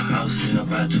 My house here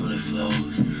by 20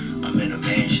 flows. I'm in a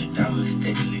mansion, diamonds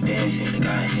steadily dancing. Think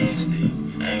I enhanced it.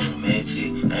 I ain't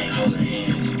romantic, I ain't holding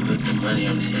hands. Put the money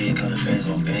on his head, call it bands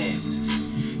on bands.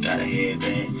 Got a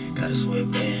headband, got a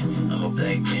sweatband. I'm a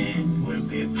black man with a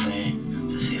big plan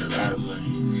to see a lot of money.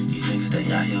 These niggas,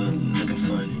 they out here looking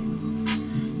funny.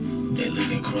 They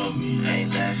looking crummy, I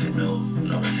ain't laughing, no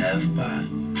to half by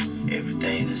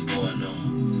everything that's going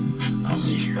on. I'm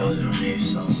exposed on every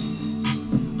song.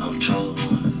 I'm chosen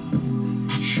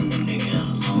one. Shoot a nigga in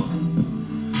the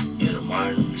lawn. Yeah, the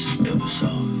Martin's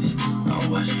episodes. I was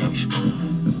watching Heavy Spoon.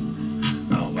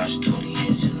 I was watching 20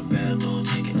 inch in the bathroom,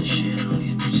 taking the shit on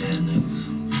these bitch ass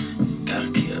niggas.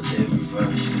 Gotta kill every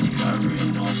verse. I already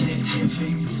know I said 10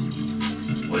 fingers.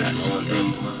 What you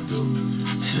wanna do?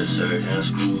 Still serve down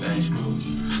screw, ain't screw.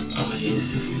 I'ma hit it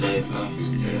if you let me.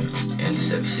 Yeah. And the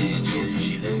 762,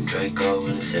 she let Draco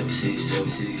in the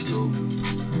 762.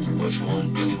 What you wanna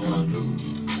do?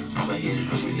 I'ma hit it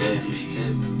if you let me.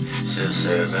 Still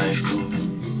serve, ain't screw.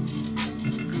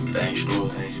 Bang screw.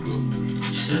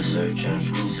 Still serve, jump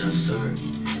screw. Still serve.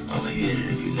 I'ma hit it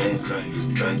if you let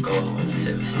me. Draco in the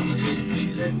 762,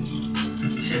 she let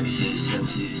me.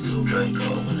 762,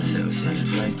 Draco in the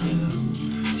 762,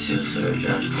 nigga. Still serve,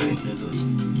 jump straight, nigga.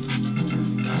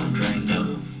 Got some drink,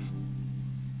 nigga.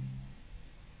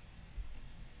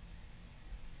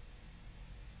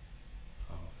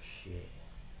 Oh shit.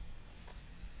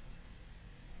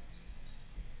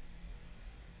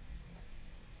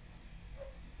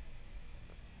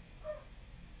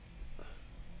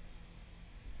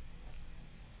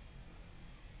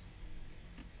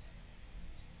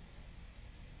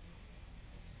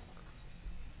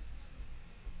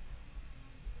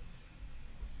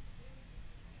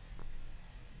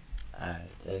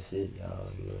 Alright, that's it, y'all.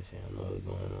 You know what I'm saying? I know what's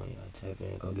going on. Y'all tap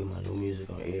in. Go get my new music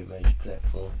on every major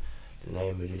platform. The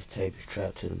name of this tape is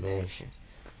Trap to the Mansion.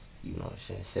 You know what I'm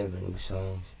saying? 7 new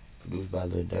songs produced by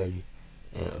Lil Dirty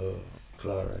and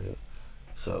Claude right here.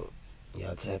 So,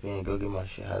 y'all tap in. Go get my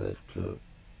shit. Holla at the plug.